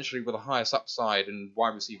potentially with the highest upside and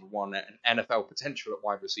wide receiver 1 and NFL potential at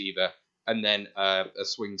wide receiver, and then a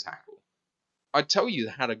swing tackle, I'd tell you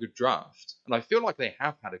they had a good draft. And I feel like they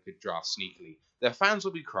have had a good draft sneakily. Their fans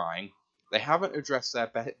will be crying. They haven't addressed their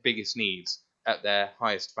biggest needs at their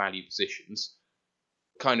highest value positions.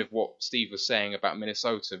 Kind of what Steve was saying about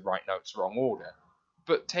Minnesota, right notes, wrong order.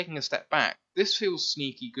 But taking a step back, this feels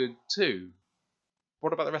sneaky good too.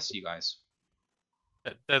 What about the rest of you guys?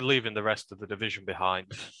 They're leaving the rest of the division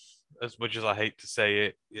behind. As much as I hate to say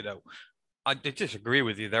it, I disagree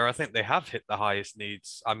with you there. I think they have hit the highest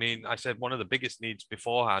needs. I mean, I said one of the biggest needs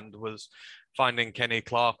beforehand was finding Kenny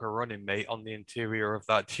Clark a running mate on the interior of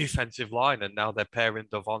that defensive line, and now they're pairing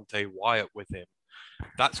Devontae Wyatt with him.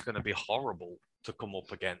 That's going to be horrible to come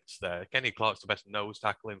up against there. Kenny Clark's the best nose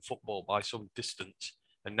tackle in football by some distance,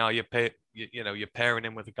 and now you're pairing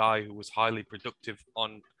him with a guy who was highly productive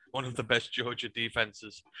on one of the best Georgia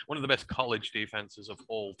defenses, one of the best college defenses of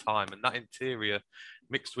all time. And that interior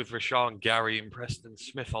mixed with Rashawn Gary and Preston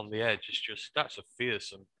Smith on the edge is that's a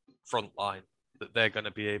fearsome front line that they're going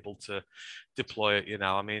to be able to deploy it.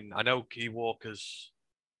 I mean, I know Key Walker's,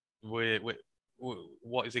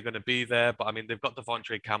 what is he going to be there? But I mean, they've got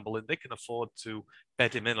Devondre Campbell and they can afford to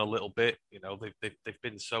bed him in a little bit. They've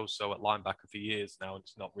been so at linebacker for years now, and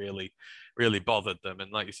it's not really bothered them.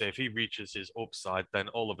 And like you say, if he reaches his upside, then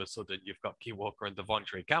all of a sudden you've got Key Walker and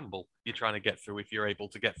Devondre Campbell you're trying to get through, if you're able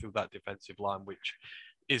to get through that defensive line, which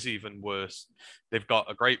is even worse. They've got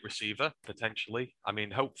a great receiver, potentially. I mean,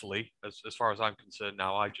 hopefully, as far as I'm concerned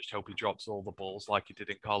now, I just hope he drops all the balls like he did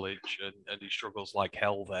in college and he struggles like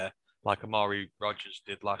hell there, like Amari Rodgers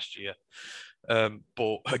did last year.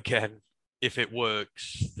 But again, if it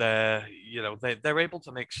works, they're able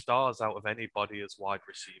to make stars out of anybody as wide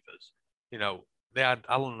receivers. They had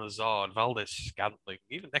Alan Lazard, Valdez Scantling,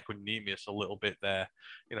 even Equinemius a little bit there.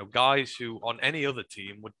 Guys who on any other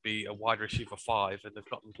team would be a wide receiver 5, and they've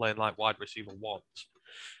got them playing like wide receiver 1s.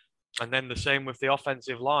 And then the same with the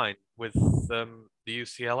offensive line with the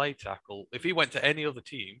UCLA tackle. If he went to any other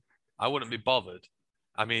team, I wouldn't be bothered.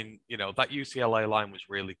 I mean, that UCLA line was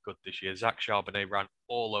really good this year. Zach Charbonnet ran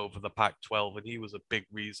all over the Pac-12, and he was a big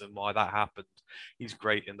reason why that happened. He's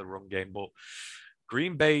great in the run game, but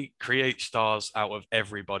Green Bay creates stars out of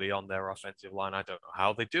everybody on their offensive line. I don't know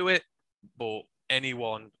how they do it, but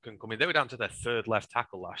anyone can come in. They were down to their 3rd left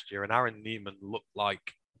tackle last year, and Aaron Neiman looked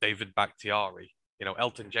like David Bakhtiari.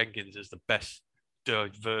 Elton Jenkins is the best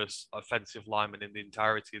diverse offensive lineman in the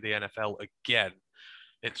entirety of the NFL again.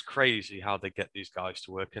 It's crazy how they get these guys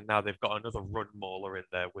to work, and now they've got another run mauler in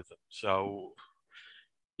there with them. So,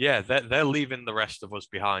 yeah, they're leaving the rest of us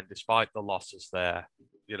behind, despite the losses there.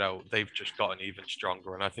 They've just gotten even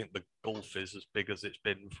stronger, and I think the gulf is as big as it's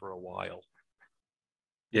been for a while.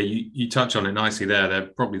 Yeah, you touch on it nicely there. They're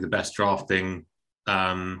probably the best drafting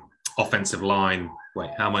offensive line.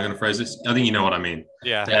 Wait, how am I going to phrase this? I think you know what I mean.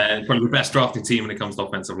 Yeah. Probably the best drafting team when it comes to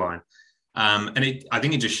offensive line. I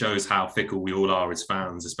think it just shows how fickle we all are as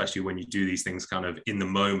fans, especially when you do these things kind of in the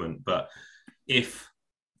moment. But if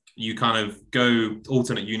you kind of go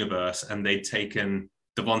alternate universe and they'd taken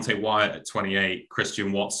Devontae Wyatt at 28,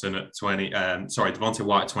 Christian Watson at Devontae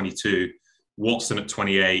Wyatt at 22, Watson at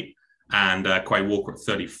 28, and Quay Walker at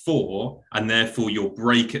 34, and therefore your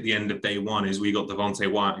break at the end of day one is we got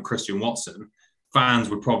Devontae Wyatt and Christian Watson, fans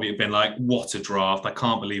would probably have been like, what a draft. I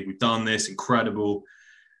can't believe we've done this. Incredible.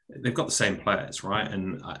 They've got the same players, right?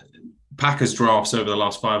 And Packers drafts over the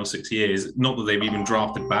last 5 or 6 years, not that they've even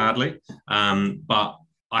drafted badly, but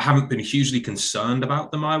I haven't been hugely concerned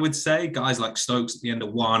about them, I would say. Guys like Stokes at the end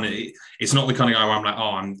of one, it's not the kind of guy where I'm like,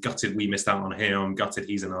 oh, I'm gutted we missed out on him. I'm gutted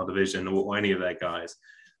he's in our division or any of their guys.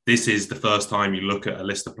 This is the first time you look at a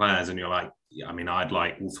list of players and you're like, yeah, I mean, I'd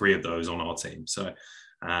like all 3 of those on our team. So,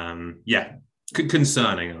 yeah,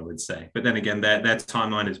 concerning, I would say. But then again, their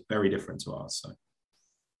timeline is very different to ours.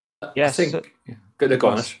 So, yes, I think. Good, go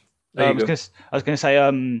on. I was going to say,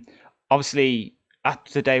 obviously,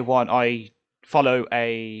 after day one, I follow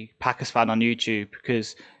a Packers fan on YouTube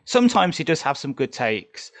because sometimes he does have some good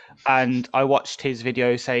takes. And I watched his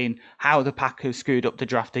video saying how the Packers screwed up the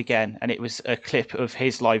draft again. And it was a clip of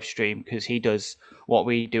his live stream because he does what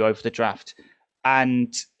we do over the draft.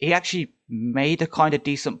 And he actually made a kind of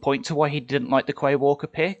decent point to why he didn't like the Quay Walker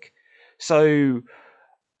pick. So,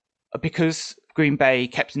 because Green Bay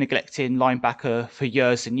kept neglecting linebacker for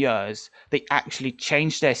years and years, they actually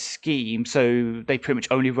changed their scheme so they pretty much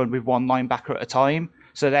only run with one linebacker at a time.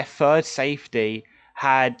 So their third safety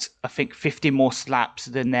had, I think, 50 more slaps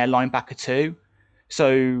than their linebacker 2.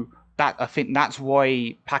 So I think that's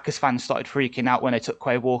why Packers fans started freaking out when they took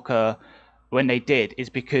Quay Walker when they did, is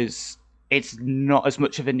because it's not as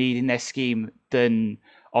much of a need in their scheme than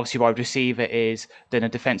obviously wide receiver is, than a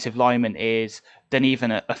defensive lineman is, than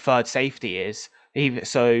even a third safety is.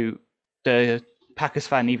 So the Packers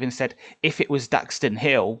fan even said if it was Daxton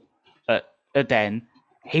Hill then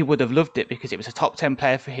he would have loved it because it was a top 10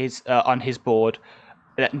 player for his on his board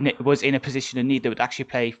that was in a position of need that would actually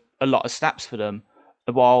play a lot of snaps for them.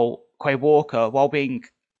 While Quay Walker, while being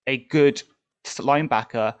a good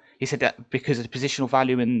linebacker, he said that because of the positional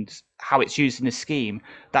value and how it's used in the scheme,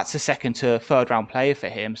 that's a second to third round player for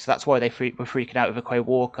him. So that's why they were freaking out over Quay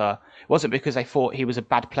Walker. It wasn't because they thought he was a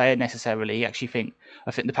bad player necessarily. I think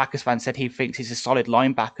the Packers fan said he thinks he's a solid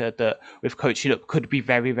linebacker that with coaching up could be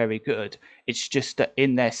very, very good. It's just that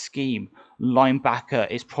in their scheme,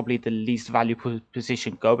 linebacker is probably the least valuable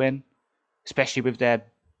position going, especially with their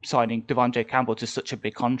signing Devontae Campbell to such a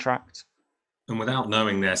big contract. And without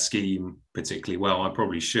knowing their scheme particularly well, I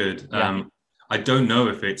probably should. Yeah. I don't know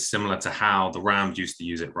if it's similar to how the Rams used to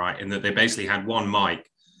use it, right? In that they basically had one mic,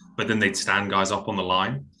 but then they'd stand guys up on the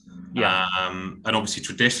line. Yeah. And obviously,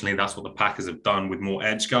 traditionally, that's what the Packers have done with more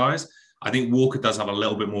edge guys. I think Walker does have a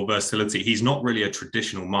little bit more versatility. He's not really a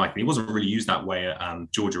traditional mic, and he wasn't really used that way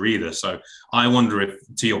at Georgia either. So I wonder if,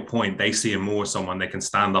 to your point, they see him more as someone they can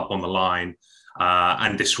stand up on the line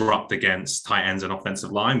and disrupt against tight ends and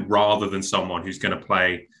offensive line, rather than someone who's going to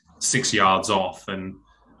play 6 yards off and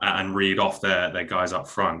read off their guys up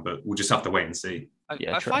front. But we'll just have to wait and see.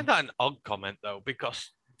 I find that an odd comment, though,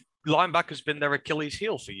 because linebacker's been their Achilles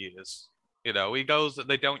heel for years. You know, he goes that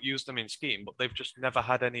they don't use them in scheme, but they've just never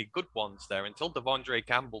had any good ones there until Devondre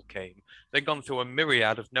Campbell came. They'd gone through a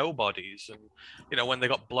myriad of nobodies. And, you know, when they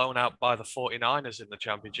got blown out by the 49ers in the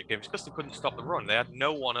championship games, because they couldn't stop the run. They had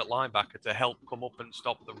no one at linebacker to help come up and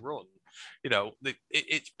stop the run. You know,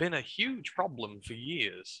 it's been a huge problem for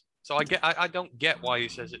years. So I don't get why he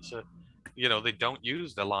says it's a, you know, they don't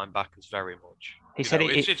use the linebackers very much. He said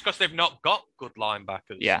it's because they've not got good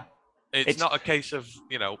linebackers. Yeah. It's not a case of,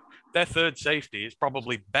 you know, their third safety is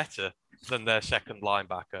probably better than their second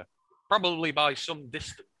linebacker, probably by some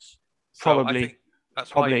distance. So probably. I think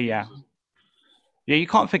that's probably, why yeah. Yeah, you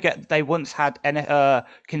can't forget they once had a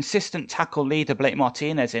consistent tackle leader, Blake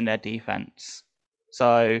Martinez, in their defense.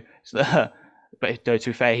 So but to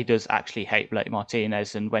be fair, he does actually hate Blake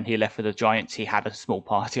Martinez, and when he left for the Giants, he had a small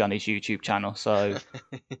party on his YouTube channel. So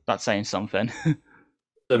that's saying something.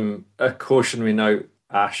 A cautionary note,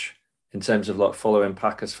 Ash, in terms of like following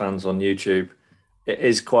Packers fans on YouTube, it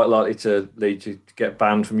is quite likely to lead you to get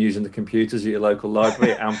banned from using the computers at your local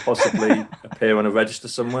library and possibly appear on a register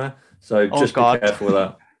somewhere. So just be careful with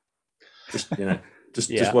that.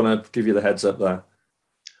 Just want to give you the heads up there.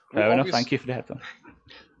 Fair enough. Thank you for the heads up.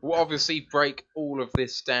 We'll obviously break all of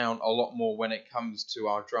this down a lot more when it comes to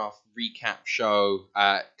our draft recap show,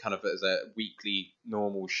 kind of as a weekly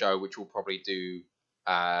normal show, which we'll probably do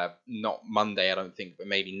not Monday, I don't think, but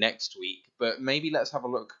maybe next week. But maybe let's have a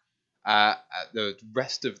look at the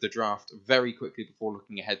rest of the draft very quickly before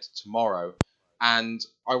looking ahead to tomorrow. And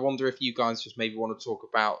I wonder if you guys just maybe want to talk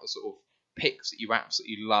about the sort of picks that you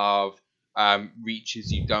absolutely love,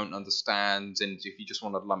 reaches you don't understand, and if you just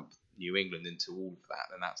want to lump New England into all of that,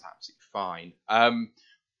 then that's absolutely fine.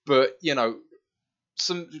 But, you know,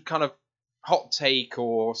 some kind of hot take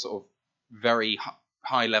or sort of very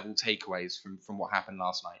high level takeaways from what happened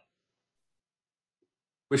last night?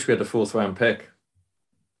 Wish we had a 4th round pick.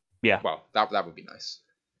 Yeah. Well, that would be nice.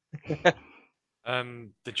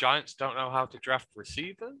 The Giants don't know how to draft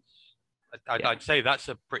receivers. I'd say that's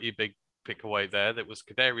a pretty big pick away there. That was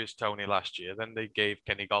Kadarius Toney last year. Then they gave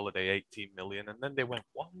Kenny Golladay 18 million, and then they went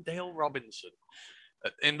Wandale Robinson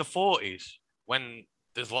in the 40s when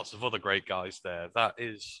there's lots of other great guys there. That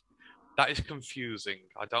is confusing.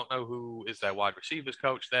 I don't know who is their wide receivers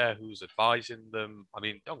coach there, who's advising them. I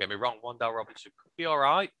mean, don't get me wrong, Wandale Robinson could be all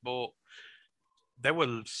right, but there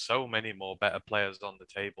were so many more better players on the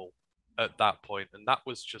table at that point, and that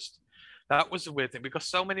was a weird thing because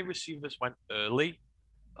so many receivers went early.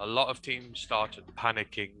 A lot of teams started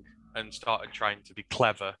panicking and started trying to be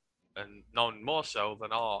clever, and none more so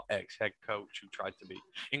than our ex-head coach who tried to be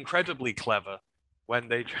incredibly clever when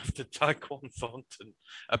they drafted Tyquan Thornton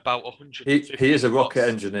about 150. He is a spots, rocket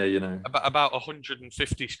engineer, you know. About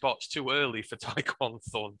 150 spots too early for Tyquan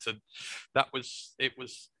Thornton.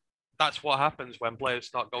 That's what happens when players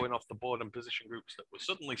start going off the board and position groups that were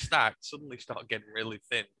suddenly stacked, suddenly start getting really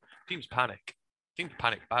thin. Teams panic. Teams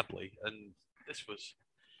panic badly, and this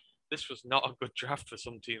was not a good draft for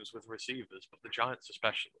some teams with receivers, but the Giants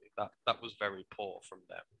especially. That was very poor from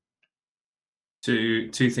them. Two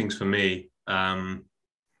things for me.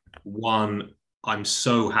 One, I'm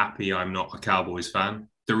so happy I'm not a Cowboys fan.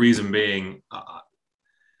 The reason being,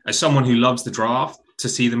 as someone who loves the draft, to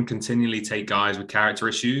see them continually take guys with character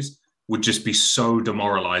issues would just be so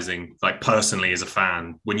demoralizing, like personally as a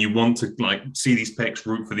fan, when you want to like see these picks,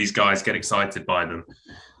 root for these guys, get excited by them.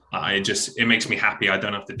 It makes me happy I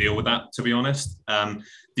don't have to deal with that, to be honest.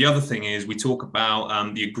 The other thing is we talk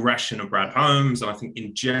about the aggression of Brad Holmes, and I think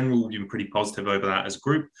in general we've been pretty positive over that as a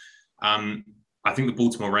group. I think the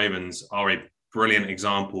Baltimore Ravens are a brilliant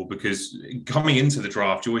example because coming into the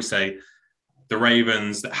draft, you always say the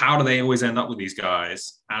Ravens, how do they always end up with these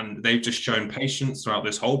guys? And they've just shown patience throughout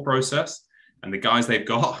this whole process. And the guys they've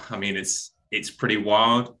got, I mean, it's pretty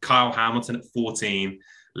wild. Kyle Hamilton at 14,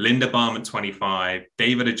 Linderbaum at 25,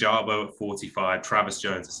 David Ajabo at 45, Travis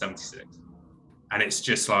Jones at 76. And it's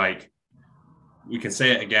just like, we can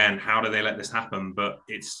say it again, how do they let this happen? But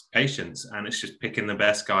it's patience, and it's just picking the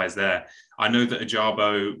best guys there. I know that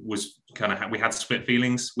Ajabo was we had split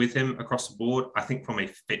feelings with him across the board. I think from a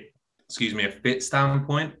fit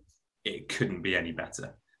standpoint, it couldn't be any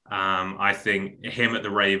better. I think him at the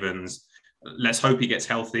Ravens, let's hope he gets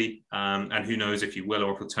healthy, and who knows if he will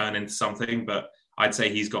or if he'll turn into something, but I'd say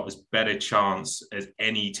he's got as better chance as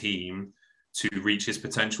any team to reach his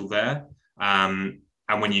potential there.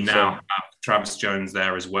 And when you now have Travis Jones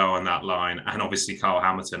there as well on that line, and obviously Kyle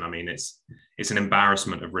Hamilton, I mean, it's an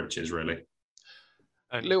embarrassment of riches, really.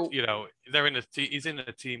 And he's in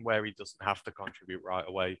a team where he doesn't have to contribute right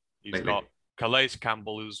away. He's got Calais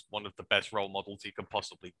Campbell, who's one of the best role models he can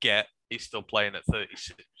possibly get. He's still playing at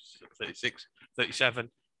 36, 37.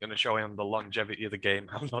 Going to show him the longevity of the game,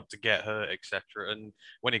 how not to get hurt, etc. And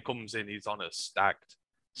when he comes in, he's on a stacked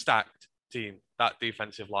team. That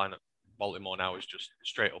defensive line at Baltimore now is just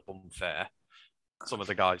straight up unfair. Some of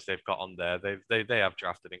the guys they've got on there, they have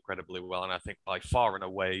drafted incredibly well, and I think by far and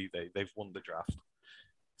away they've won the draft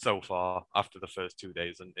so far after the first 2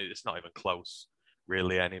 days, and it's not even close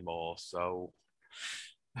really anymore. So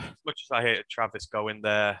as much as I hated Travis going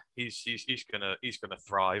there, he's gonna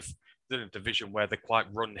thrive. In a division where they're quite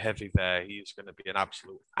run heavy there, he's going to be an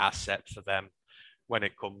absolute asset for them when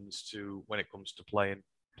it comes to playing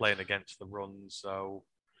against the run. So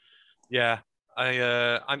yeah,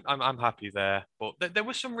 I'm happy there. But there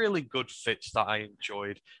were some really good fits that I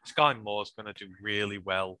enjoyed. Sky Moore's going to do really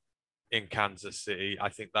well in Kansas City. I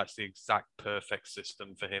think that's the exact perfect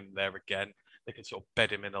system for him there again. They can sort of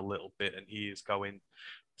bed him in a little bit, and he is going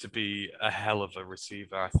to be a hell of a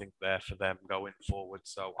receiver, I think, there for them going forward.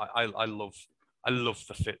 So I love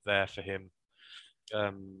the fit there for him.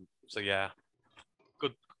 So yeah,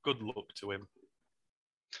 good luck to him.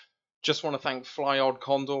 Just want to thank Fly Odd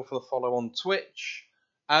Condor for the follow on Twitch.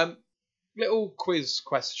 Little quiz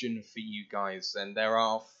question for you guys then. There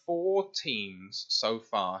are 4 teams so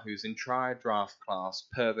far whose entire draft class,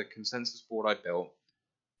 per the consensus board I built,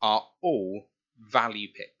 are all value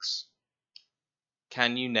picks.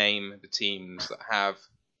 Can you name the teams that have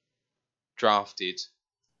drafted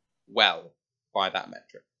well by that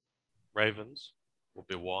metric? Ravens will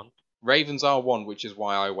be 1. Ravens are 1, which is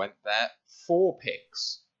why I went there. 4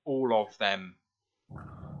 picks, all of them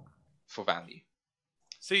for value.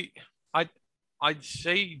 See, I'd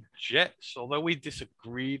say Jets, although we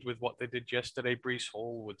disagreed with what they did yesterday. Breece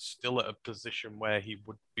Hall was still at a position where he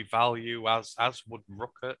would be value, as would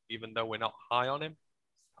Rucker, even though we're not high on him.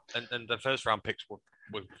 and the first round picks were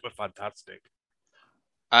fantastic.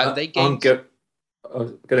 They gained.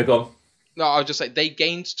 I'm gonna go on. No, I'll just say they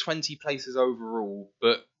gained 20 places overall,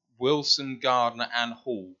 but Wilson, Gardner, and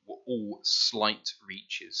Hall were all slight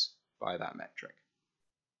reaches by that metric.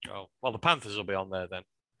 Oh, well, the Panthers will be on there then,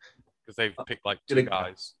 because they've picked like 2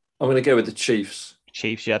 guys. I'm going to go with the Chiefs.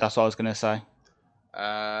 Chiefs, yeah, that's what I was going to say.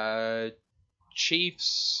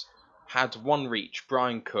 Chiefs had 1 reach,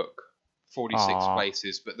 Brian Cook, 46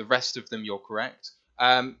 places, but the rest of them, you're correct.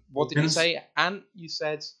 What did you say, Ant? You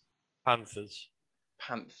said? Panthers.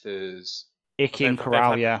 Icky and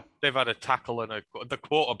Corral, yeah. They've had a tackle and the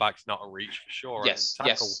quarterback's not a reach for sure. Yes,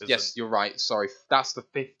 you're right. Sorry, that's the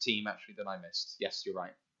 5th team actually that I missed. Yes, you're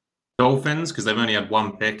right. Dolphins, because they've only had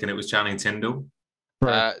 1 pick and it was Channing Tindall.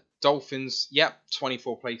 Dolphins,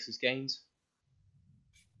 24 places gained.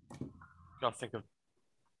 Can't think of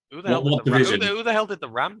who the hell did the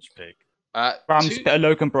Rams pick? Rams,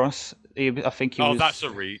 Logan Bruss. I think he was. Oh, that's a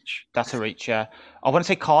reach. That's a reach, yeah. I want to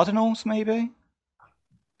say Cardinals, maybe.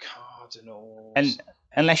 Cardinals. And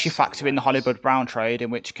unless you factor in the Hollywood Brown trade, in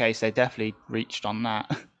which case they definitely reached on that.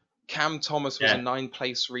 Cam Thomas was a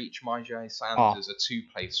 9-place reach. Myjai Sanders a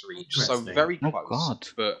 2-place reach. So very close. Oh, God.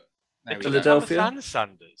 But Philadelphia. And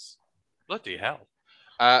Sanders. Bloody hell.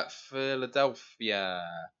 Philadelphia.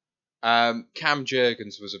 Cam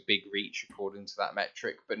Jurgens was a big reach according to that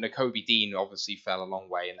metric, but Nakobe Dean obviously fell a long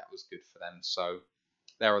way, and that was good for them. So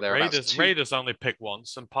there or thereabouts. Raiders only picked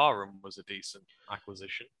once, and Parham was a decent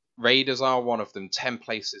acquisition. Raiders are one of them. 10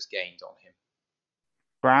 places gained on him.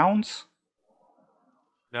 Browns?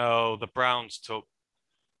 No, the Browns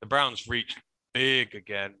reached big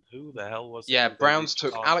again. Who the hell was it? Yeah, Browns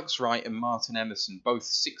took Alex Wright and Martin Emerson, both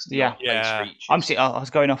 60 place reaches. I was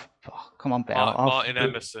going off. Oh, come on, Bill. Martin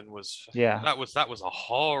Emerson was. Yeah, that was a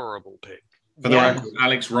horrible pick. For the record,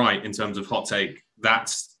 Alex Wright, in terms of hot take,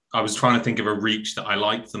 I was trying to think of a reach that I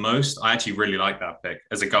liked the most. I actually really like that pick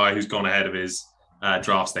as a guy who's gone ahead of his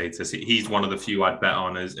draft status. He's one of the few I'd bet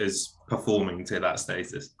on as performing to that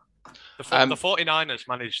status. The 49ers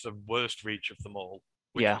managed the worst reach of them all,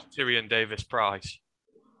 which was Tyrion Davis-Price.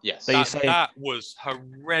 Yes. That was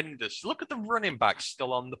horrendous. Look at the running back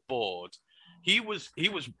still on the board. He was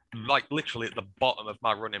like literally at the bottom of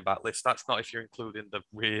my running back list. That's not if you're including the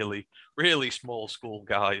really, really small school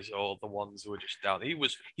guys or the ones who are just down. He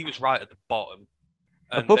was right at the bottom.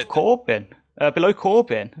 Above Corbin. Below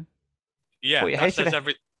Corbin. Yeah, that says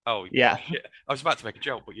every... Oh, yeah. Shit. I was about to make a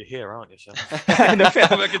joke, but you're here, aren't you? So... I'm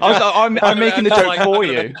making the joke for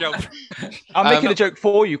you. I'm making a joke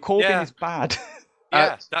for you. Corbin is bad.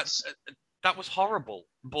 Yeah, that was horrible.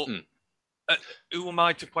 But who am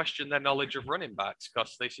I to question their knowledge of running backs?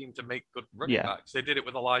 Because they seem to make good running backs. They did it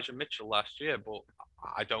with Elijah Mitchell last year, but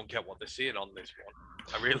I don't get what they're seeing on this one.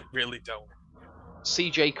 I really, really don't.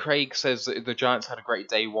 CJ Craig says that the Giants had a great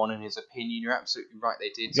day 1 in his opinion. You're absolutely right, they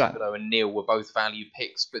did. Thibodeau and Neal were both value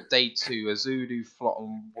picks, but day 2, Azudu, Flott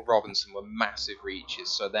and Robinson were massive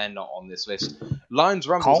reaches, so they're not on this list. Lions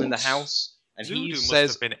Rumble's in the house, and Azudu he must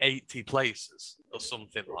says... have been 80 places or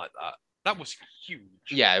something like that. That was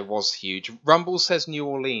huge. Yeah, it was huge. Rumble says New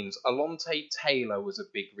Orleans. Alontae Taylor was a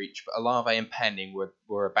big reach, but Olave and Penning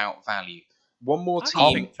were about value. One more team. I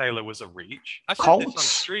don't think Taylor was a reach. I said this on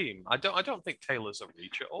stream. I don't think Taylor's a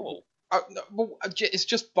reach at all. No, well, it's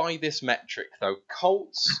just by this metric though.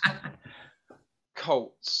 Colts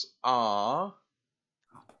are.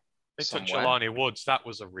 They took Jelani Woods. That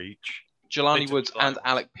was a reach. Jelani Woods and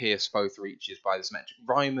Alec Pierce both reaches by this metric.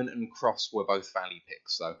 Ryman and Cross were both value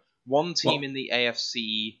picks though. One team in the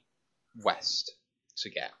AFC West to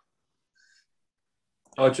get.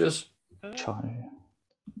 Rodgers.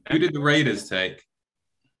 Who did the Raiders take?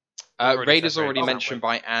 Raiders already mentioned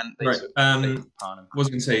by Ant. Right. Was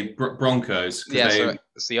going to say Broncos. Yeah, so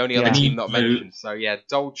it's the only other team not mentioned. So yeah,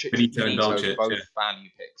 Dolchich and Benito both value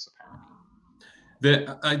picks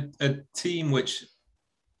apparently. A team which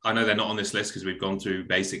I know they're not on this list because we've gone through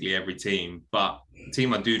basically every team, but a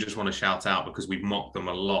team I do just want to shout out because we've mocked them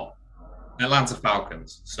a lot. Atlanta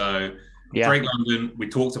Falcons. So Drake London, we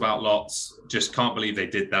talked about lots. Just can't believe they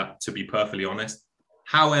did that, to be perfectly honest.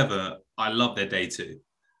 However, I love their day 2.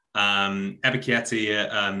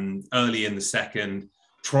 Ebiketie early in the second.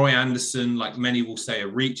 Troy Anderson, like many will say, a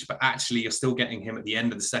reach, but actually you're still getting him at the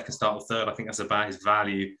end of the second, start of third. I think that's about his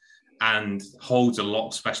value and holds a lot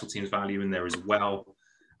of special teams value in there as well.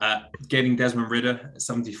 Getting Desmond Ridder at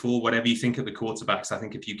 74, whatever you think of the quarterbacks, I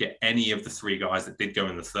think if you get any of the 3 guys that did go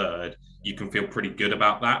in the third, you can feel pretty good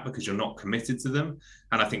about that because you're not committed to them.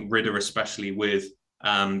 And I think Ridder, especially with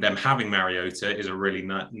them having Mariota, is a really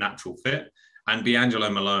natural fit. And D'Angelo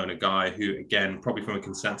Malone, a guy who, again, probably from a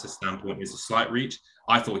consensus standpoint, is a slight reach.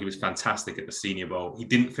 I thought he was fantastic at the Senior Bowl. He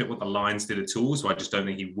didn't fit what the Lions did at all, so I just don't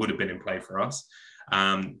think he would have been in play for us.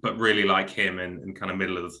 But really like him and kind of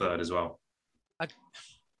middle of the third as well.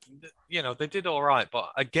 They did all right, but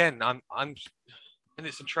again, I'm, and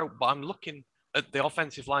it's a trope, but I'm looking at the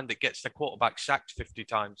offensive line that gets the quarterback sacked 50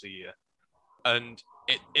 times a year, and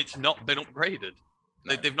it's not been upgraded.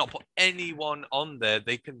 They've not put anyone on there.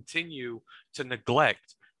 They continue to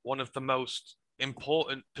neglect one of the most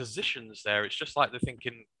important positions there. It's just like they're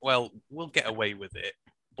thinking, well, we'll get away with it,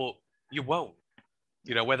 but you won't.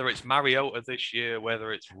 Whether it's Mariota this year,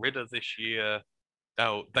 whether it's Ridder this year,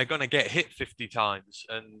 no, they're going to get hit 50 times.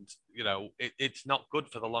 And, it's not good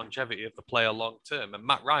for the longevity of the player long term. And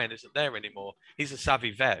Matt Ryan isn't there anymore. He's a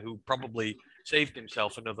savvy vet who probably saved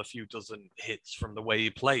himself another few dozen hits from the way he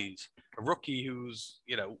plays. A rookie who's,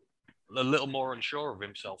 a little more unsure of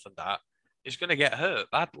himself than that is going to get hurt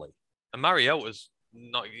badly. And Mariota's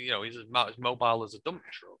not, he's as mobile as a dump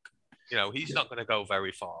truck. He's not going to go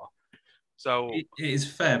very far. So it is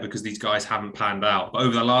fair because these guys haven't panned out. But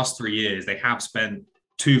over the last 3 years, they have spent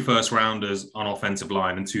 2 first-rounders on offensive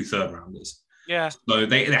line and 2 third-rounders. Yeah. So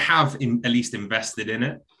they have at least invested in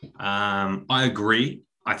it. I agree.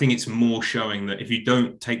 I think it's more showing that if you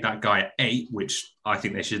don't take that guy at 8, which I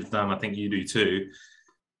think they should have done, I think you do too,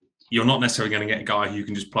 you're not necessarily going to get a guy who you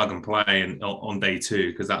can just plug and play on day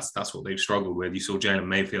 2, because that's what they've struggled with. You saw Jalen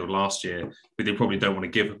Mayfield last year, but they probably don't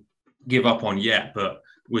want to give up on yet, but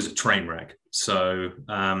was a train wreck. So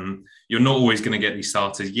you're not always going to get these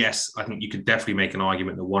starters. Yes, I think you could definitely make an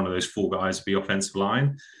argument that one of those 4 guys would be offensive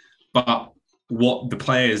line, but what the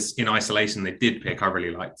players in isolation they did pick, I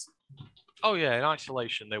really liked. Oh yeah, in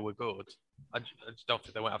isolation they were good. I just don't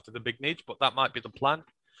think they went after the big needs, but that might be the plan.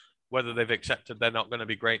 Whether they've accepted they're not going to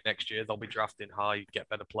be great next year, they'll be drafting high, get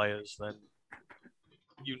better players, then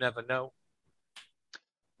you never know.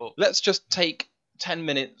 But let's just take 10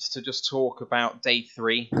 minutes to just talk about day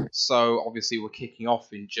 3. So obviously we're kicking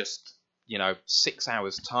off in just 6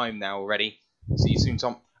 hours time now already. See you soon,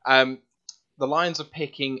 Tom. The Lions are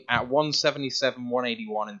picking at 177,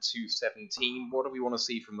 181, and 217. What do we want to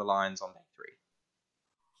see from the Lions on day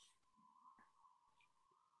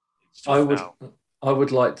 3? I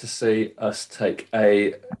would like to see us take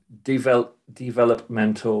a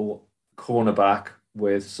developmental cornerback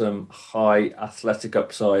with some high athletic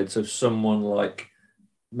upside. So someone like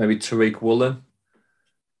maybe Tariq Woolen.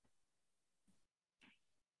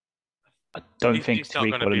 I don't think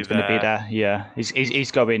Tariq Woolen's going to be there. Yeah,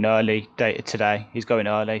 he's going early today. He's going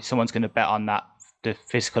early. Someone's going to bet on that, the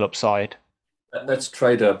physical upside. Let's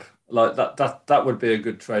trade up. Like that would be a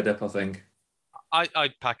good trade up, I think.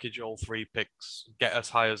 I'd package all 3 picks, get as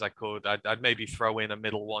high as I could. I'd maybe throw in a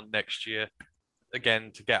middle one next year,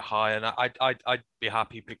 again to get high, and I'd be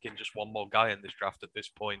happy picking just one more guy in this draft at this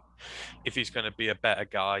point. If he's going to be a better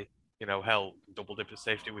guy, hell, double dip at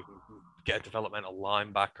safety, we can get a developmental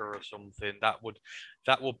linebacker or something. That would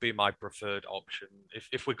be my preferred option.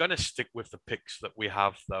 If we're going to stick with the picks that we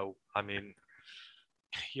have, though, I mean,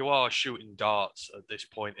 you are shooting darts at this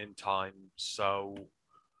point in time, so.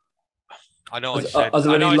 I know. Are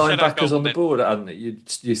there any linebackers on the board, Adam, that you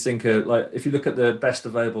think are, like, if you look at the best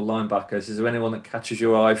available linebackers, is there anyone that catches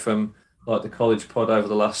your eye from like the college pod over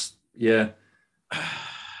the last year?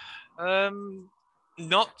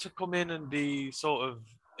 Not to come in and be sort of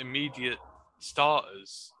immediate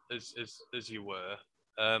starters as you were.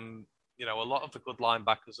 A lot of the good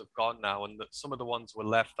linebackers have gone now, and that some of the ones were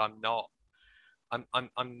left, I'm not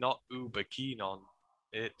uber keen on.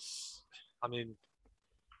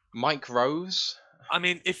 Mike Rose. I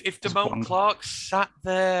mean, if Damone Clark sat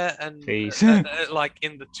there and like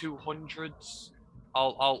in the 200s,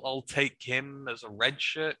 I'll take him as a red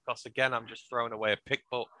shirt, because again, I'm just throwing away a pick,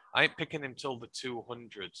 but I ain't picking him till the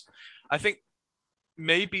 200s. I think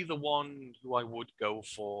maybe the one who I would go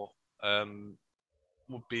for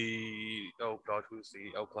would be, who's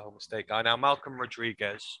the Oklahoma State guy now? Malcolm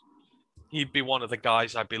Rodriguez. He'd be one of the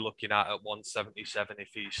guys I'd be looking at 177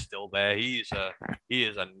 if he's still there. He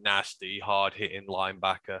is a nasty, hard-hitting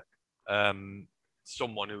linebacker.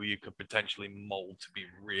 Someone who you could potentially mold to be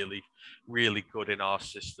really, really good in our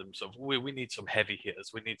system. So we need some heavy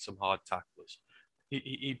hitters. We need some hard tacklers.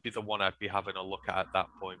 He'd be the one I'd be having a look at that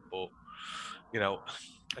point. But,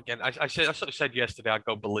 again, I sort of said yesterday I'd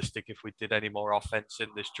go ballistic if we did any more offense in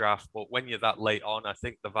this draft. But when you're that late on, I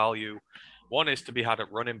think the value, one is to be had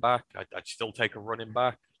at running back. I'd still take a running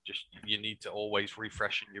back. Just you need to always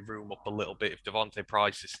refreshen your room up a little bit. If Devontae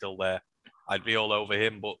Price is still there, I'd be all over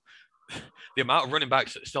him. But the amount of running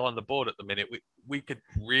backs that are still on the board at the minute, we could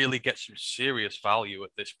really get some serious value at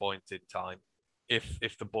this point in time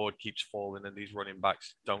if the board keeps falling and these running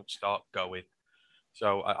backs don't start going.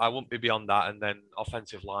 So I wouldn't be beyond that. And then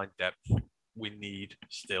offensive line depth, we need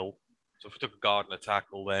still. So if we took a guard and a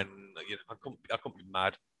tackle, then I couldn't be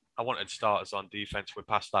mad. I wanted starters on defense. We're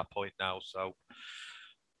past that point now. So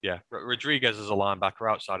yeah, Rodriguez is a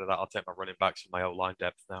linebacker. Outside of that, I'll take my running backs and my O-line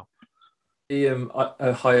depth now. The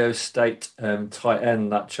Ohio State tight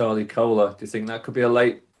end, that Charlie Kohler, do you think that could be a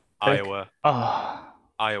late pick? Iowa.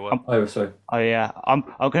 Iowa, sorry. Oh yeah, I'm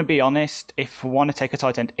going to be honest. If I want to take a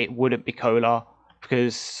tight end, it wouldn't be Kohler,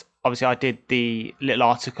 because obviously I did the little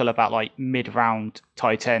article about like mid-round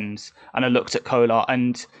tight ends, and I looked at Kohler,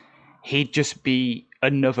 and he'd just be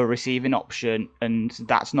another receiving option, and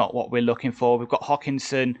that's not what we're looking for. We've got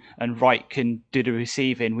Hawkinson and Wright can do the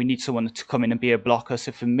receiving. We need someone to come in and be a blocker.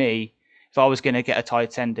 So for me, if I was going to get a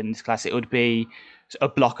tight end in this class, it would be a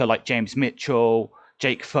blocker like James Mitchell,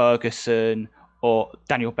 Jake Ferguson, or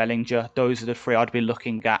Daniel Bellinger. Those are the three I'd be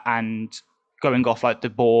looking at. And going off like the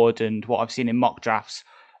board and what I've seen in mock drafts,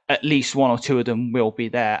 at least one or two of them will be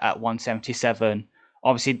there at 177.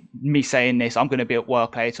 Obviously, me saying this, I'm going to be at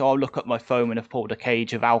work later, so I'll look at my phone when I've pulled a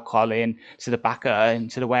cage of alcohol into the back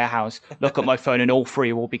into the warehouse, look at my phone, and all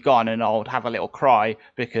three will be gone, and I'll have a little cry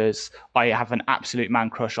because I have an absolute man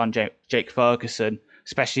crush on Jake Ferguson,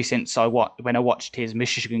 especially since when I watched his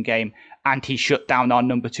Michigan game, and he shut down our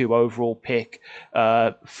number 2 overall pick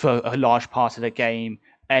for a large part of the game,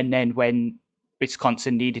 and then when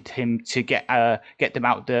Wisconsin needed him to get them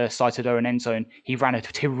out the side of their own end zone, he ran a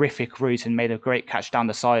terrific route and made a great catch down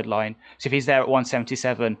the sideline. So if he's there at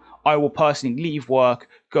 177, I will personally leave work,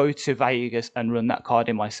 go to Vegas, and run that card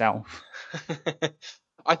in myself.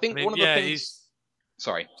 I think one of the things...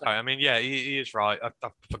 Sorry. I mean, yeah, he is right. I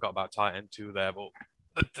forgot about tight end too there,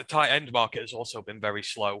 but the tight end market has also been very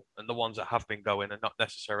slow, and the ones that have been going are not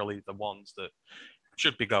necessarily the ones that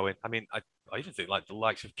should be going. I mean, I even think like the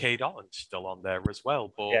likes of Cade Otton's still on there as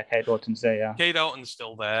well. But yeah, Cade Otton's there, yeah. Cade Otton's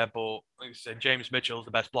still there, but like I said, James Mitchell's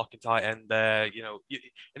the best blocking tight end there.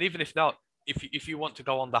 And even if not, if you want to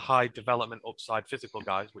go on the high development upside physical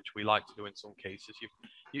guys, which we like to do in some cases,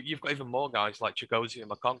 you've got even more guys like Chigozie and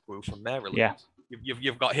McConkru from Maryland. Yeah.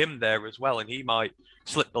 You've got him there as well, and he might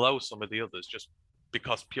slip below some of the others just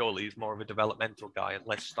because purely he's more of a developmental guy and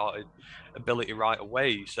less started ability right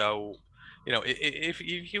away. So, if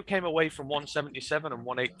you came away from 177 and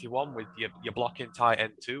 181 with your blocking tight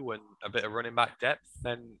end 2 and a bit of running back depth,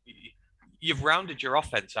 then you've rounded your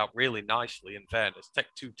offense out really nicely. In fairness, take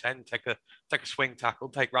 210, take a swing tackle,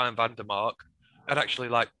 take Ryan Vandermark, and actually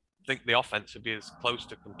think the offense would be as close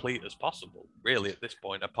to complete as possible. Really, at this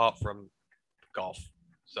point, apart from Goff.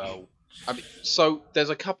 So there's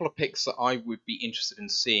a couple of picks that I would be interested in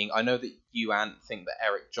seeing. I know that you, Ant, think that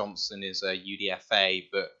Eric Johnson is a UDFA,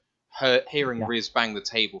 but hearing Riz bang the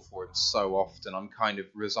table for him so often, I'm kind of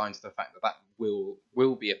resigned to the fact that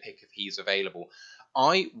will be a pick if he's available.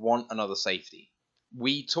 I want another safety.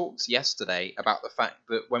 We talked yesterday about the fact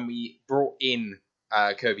that when we brought in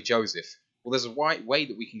Kirby Joseph, well, there's a way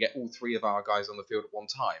that we can get all 3 of our guys on the field at one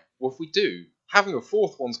time. Well, if we do, having a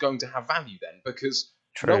 4th one's going to have value then, because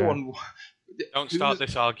True. no one... Don't start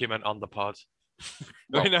this argument on the pod.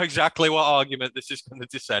 We know exactly what argument this is going to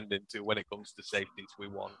descend into when it comes to safeties we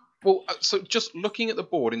want. Well, so just looking at the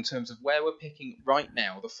board in terms of where we're picking right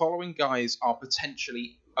now, the following guys are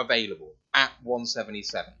potentially available at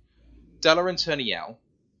 177. Della Turniel,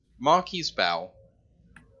 Marquise Bell,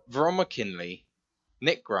 Veron McKinley,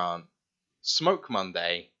 Nick Grant, Smoke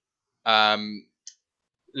Monday,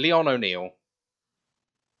 Leon O'Neal,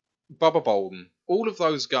 Bubba Bolden. All of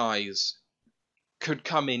those guys could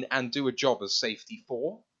come in and do a job as safety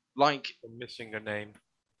 4. Like, you're missing a name.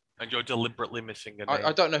 And you're deliberately missing a name.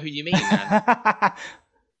 I don't know who you mean, man.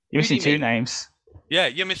 You're missing 2 names. Yeah,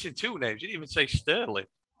 you're missing 2 names. You didn't even say Sterling.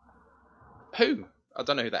 Who? I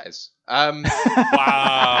don't know who that is.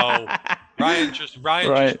 Wow.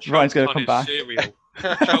 Ryan's going to come back.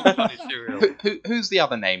 Choked on his cereal. Who's the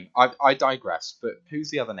other name? I digress, but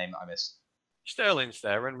who's the other name that I missed? Sterling's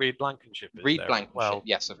there and Reed Blankenship is Reed there. Blankenship, well,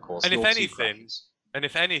 yes, of course. And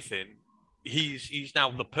if anything, he's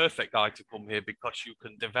now the perfect guy to come here because you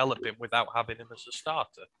can develop him without having him as a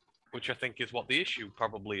starter, which I think is what the issue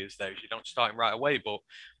probably is there. Is you don't start him right away, but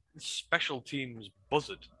special teams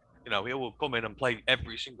buzzard. He will come in and play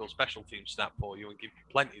every single special team snap for you and give you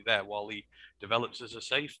plenty there while he develops as a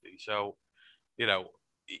safety. So,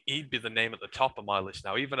 he'd be the name at the top of my list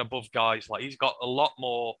now, even above guys like he's got a lot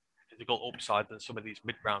more physical upside than some of these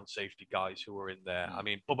mid-round safety guys who are in there. I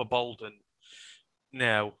mean, Bubba Bolden,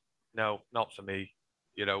 no, not for me.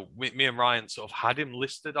 Me and Ryan sort of had him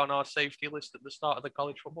listed on our safety list at the start of the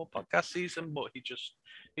college football podcast season, but he just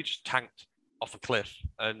tanked off a cliff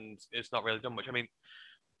and it's not really done much. I mean,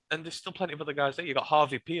 and there's still plenty of other guys there. You got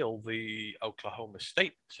Harvey Peel, the Oklahoma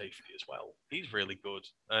State safety as well. He's really good,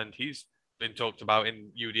 and he's been talked about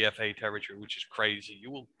in UDFA territory, which is crazy.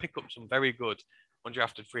 You will pick up some very good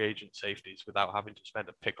undrafted free agent safeties without having to spend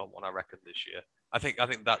a pick on one, I reckon, this year. I think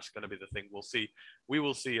that's going to be the thing. We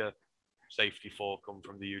will see a safety 4 come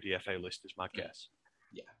from the UDFA list, is my guess.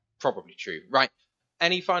 Yeah, probably true. Right.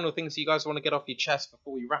 Any final things you guys want to get off your chest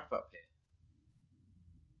before we wrap up here?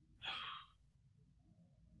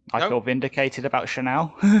 I feel vindicated about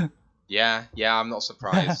Chanel. Yeah, I'm not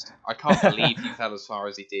surprised. I can't believe he fell as far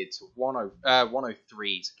as he did to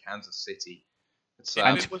 103 to Kansas City.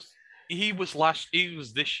 And he was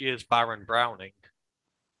this year's Baron Browning.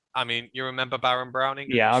 I mean, you remember Baron Browning?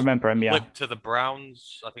 Yeah, I remember him, yeah. Flipped to the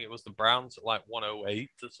Browns. I think it was the Browns at like 108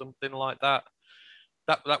 or something like that.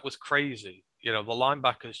 That was crazy. You know, the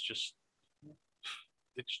linebackers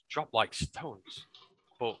it's dropped like stones.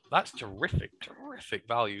 But that's terrific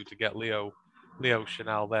value to get Leo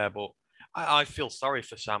Chanel there. But I feel sorry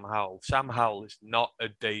for Sam Howell. Sam Howell is not a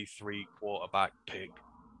day 3 quarterback pick.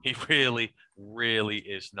 He really, really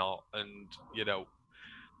is not. And, you know,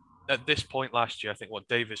 at this point last year, I think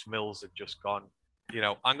Davis Mills had just gone. You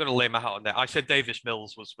know, I'm going to lay my hat on that. I said Davis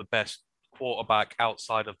Mills was the best quarterback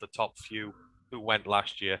outside of the top few who went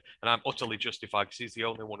last year, and I'm utterly justified because he's the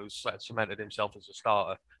only one who's cemented himself as a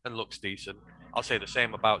starter and looks decent. I'll say the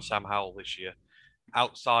same about Sam Howell this year.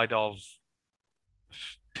 Outside of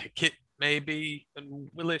Pickett, maybe, and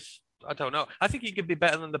Willis, I don't know. I think he could be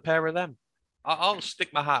better than the pair of them. I'll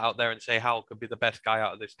stick my hat out there and say Howell could be the best guy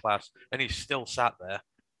out of this class, and he's still sat there,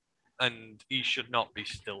 and he should not be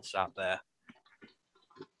still sat there.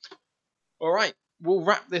 All right. We'll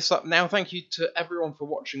wrap this up now. Thank you to everyone for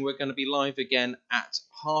watching. We're going to be live again at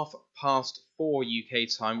 4:30 UK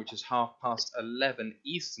time, which is 11:30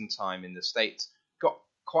 Eastern time in the States. Got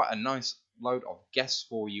quite a nice load of guests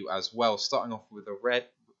for you as well, starting off with the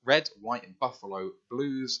Red, White and Buffalo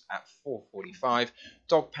Blues at 4:45.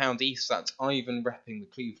 Dog Pound East, that's Ivan repping the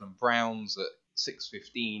Cleveland Browns at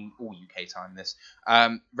 6:15, all UK time this.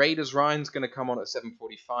 Raiders Ryan's going to come on at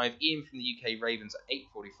 7:45. Ian from the UK Ravens at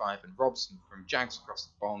 8:45. And Robson from Jags Across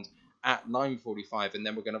the Pond at 9:45. And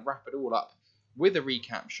then we're going to wrap it all up with a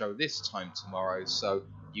recap show this time tomorrow. So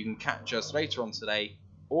you can catch us later on today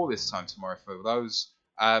or this time tomorrow for those.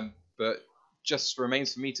 But just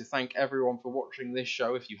remains for me to thank everyone for watching this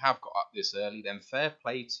show. If you have got up this early, then fair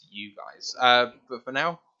play to you guys. But for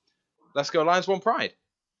now, let's go Lions, one pride.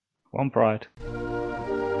 One pride.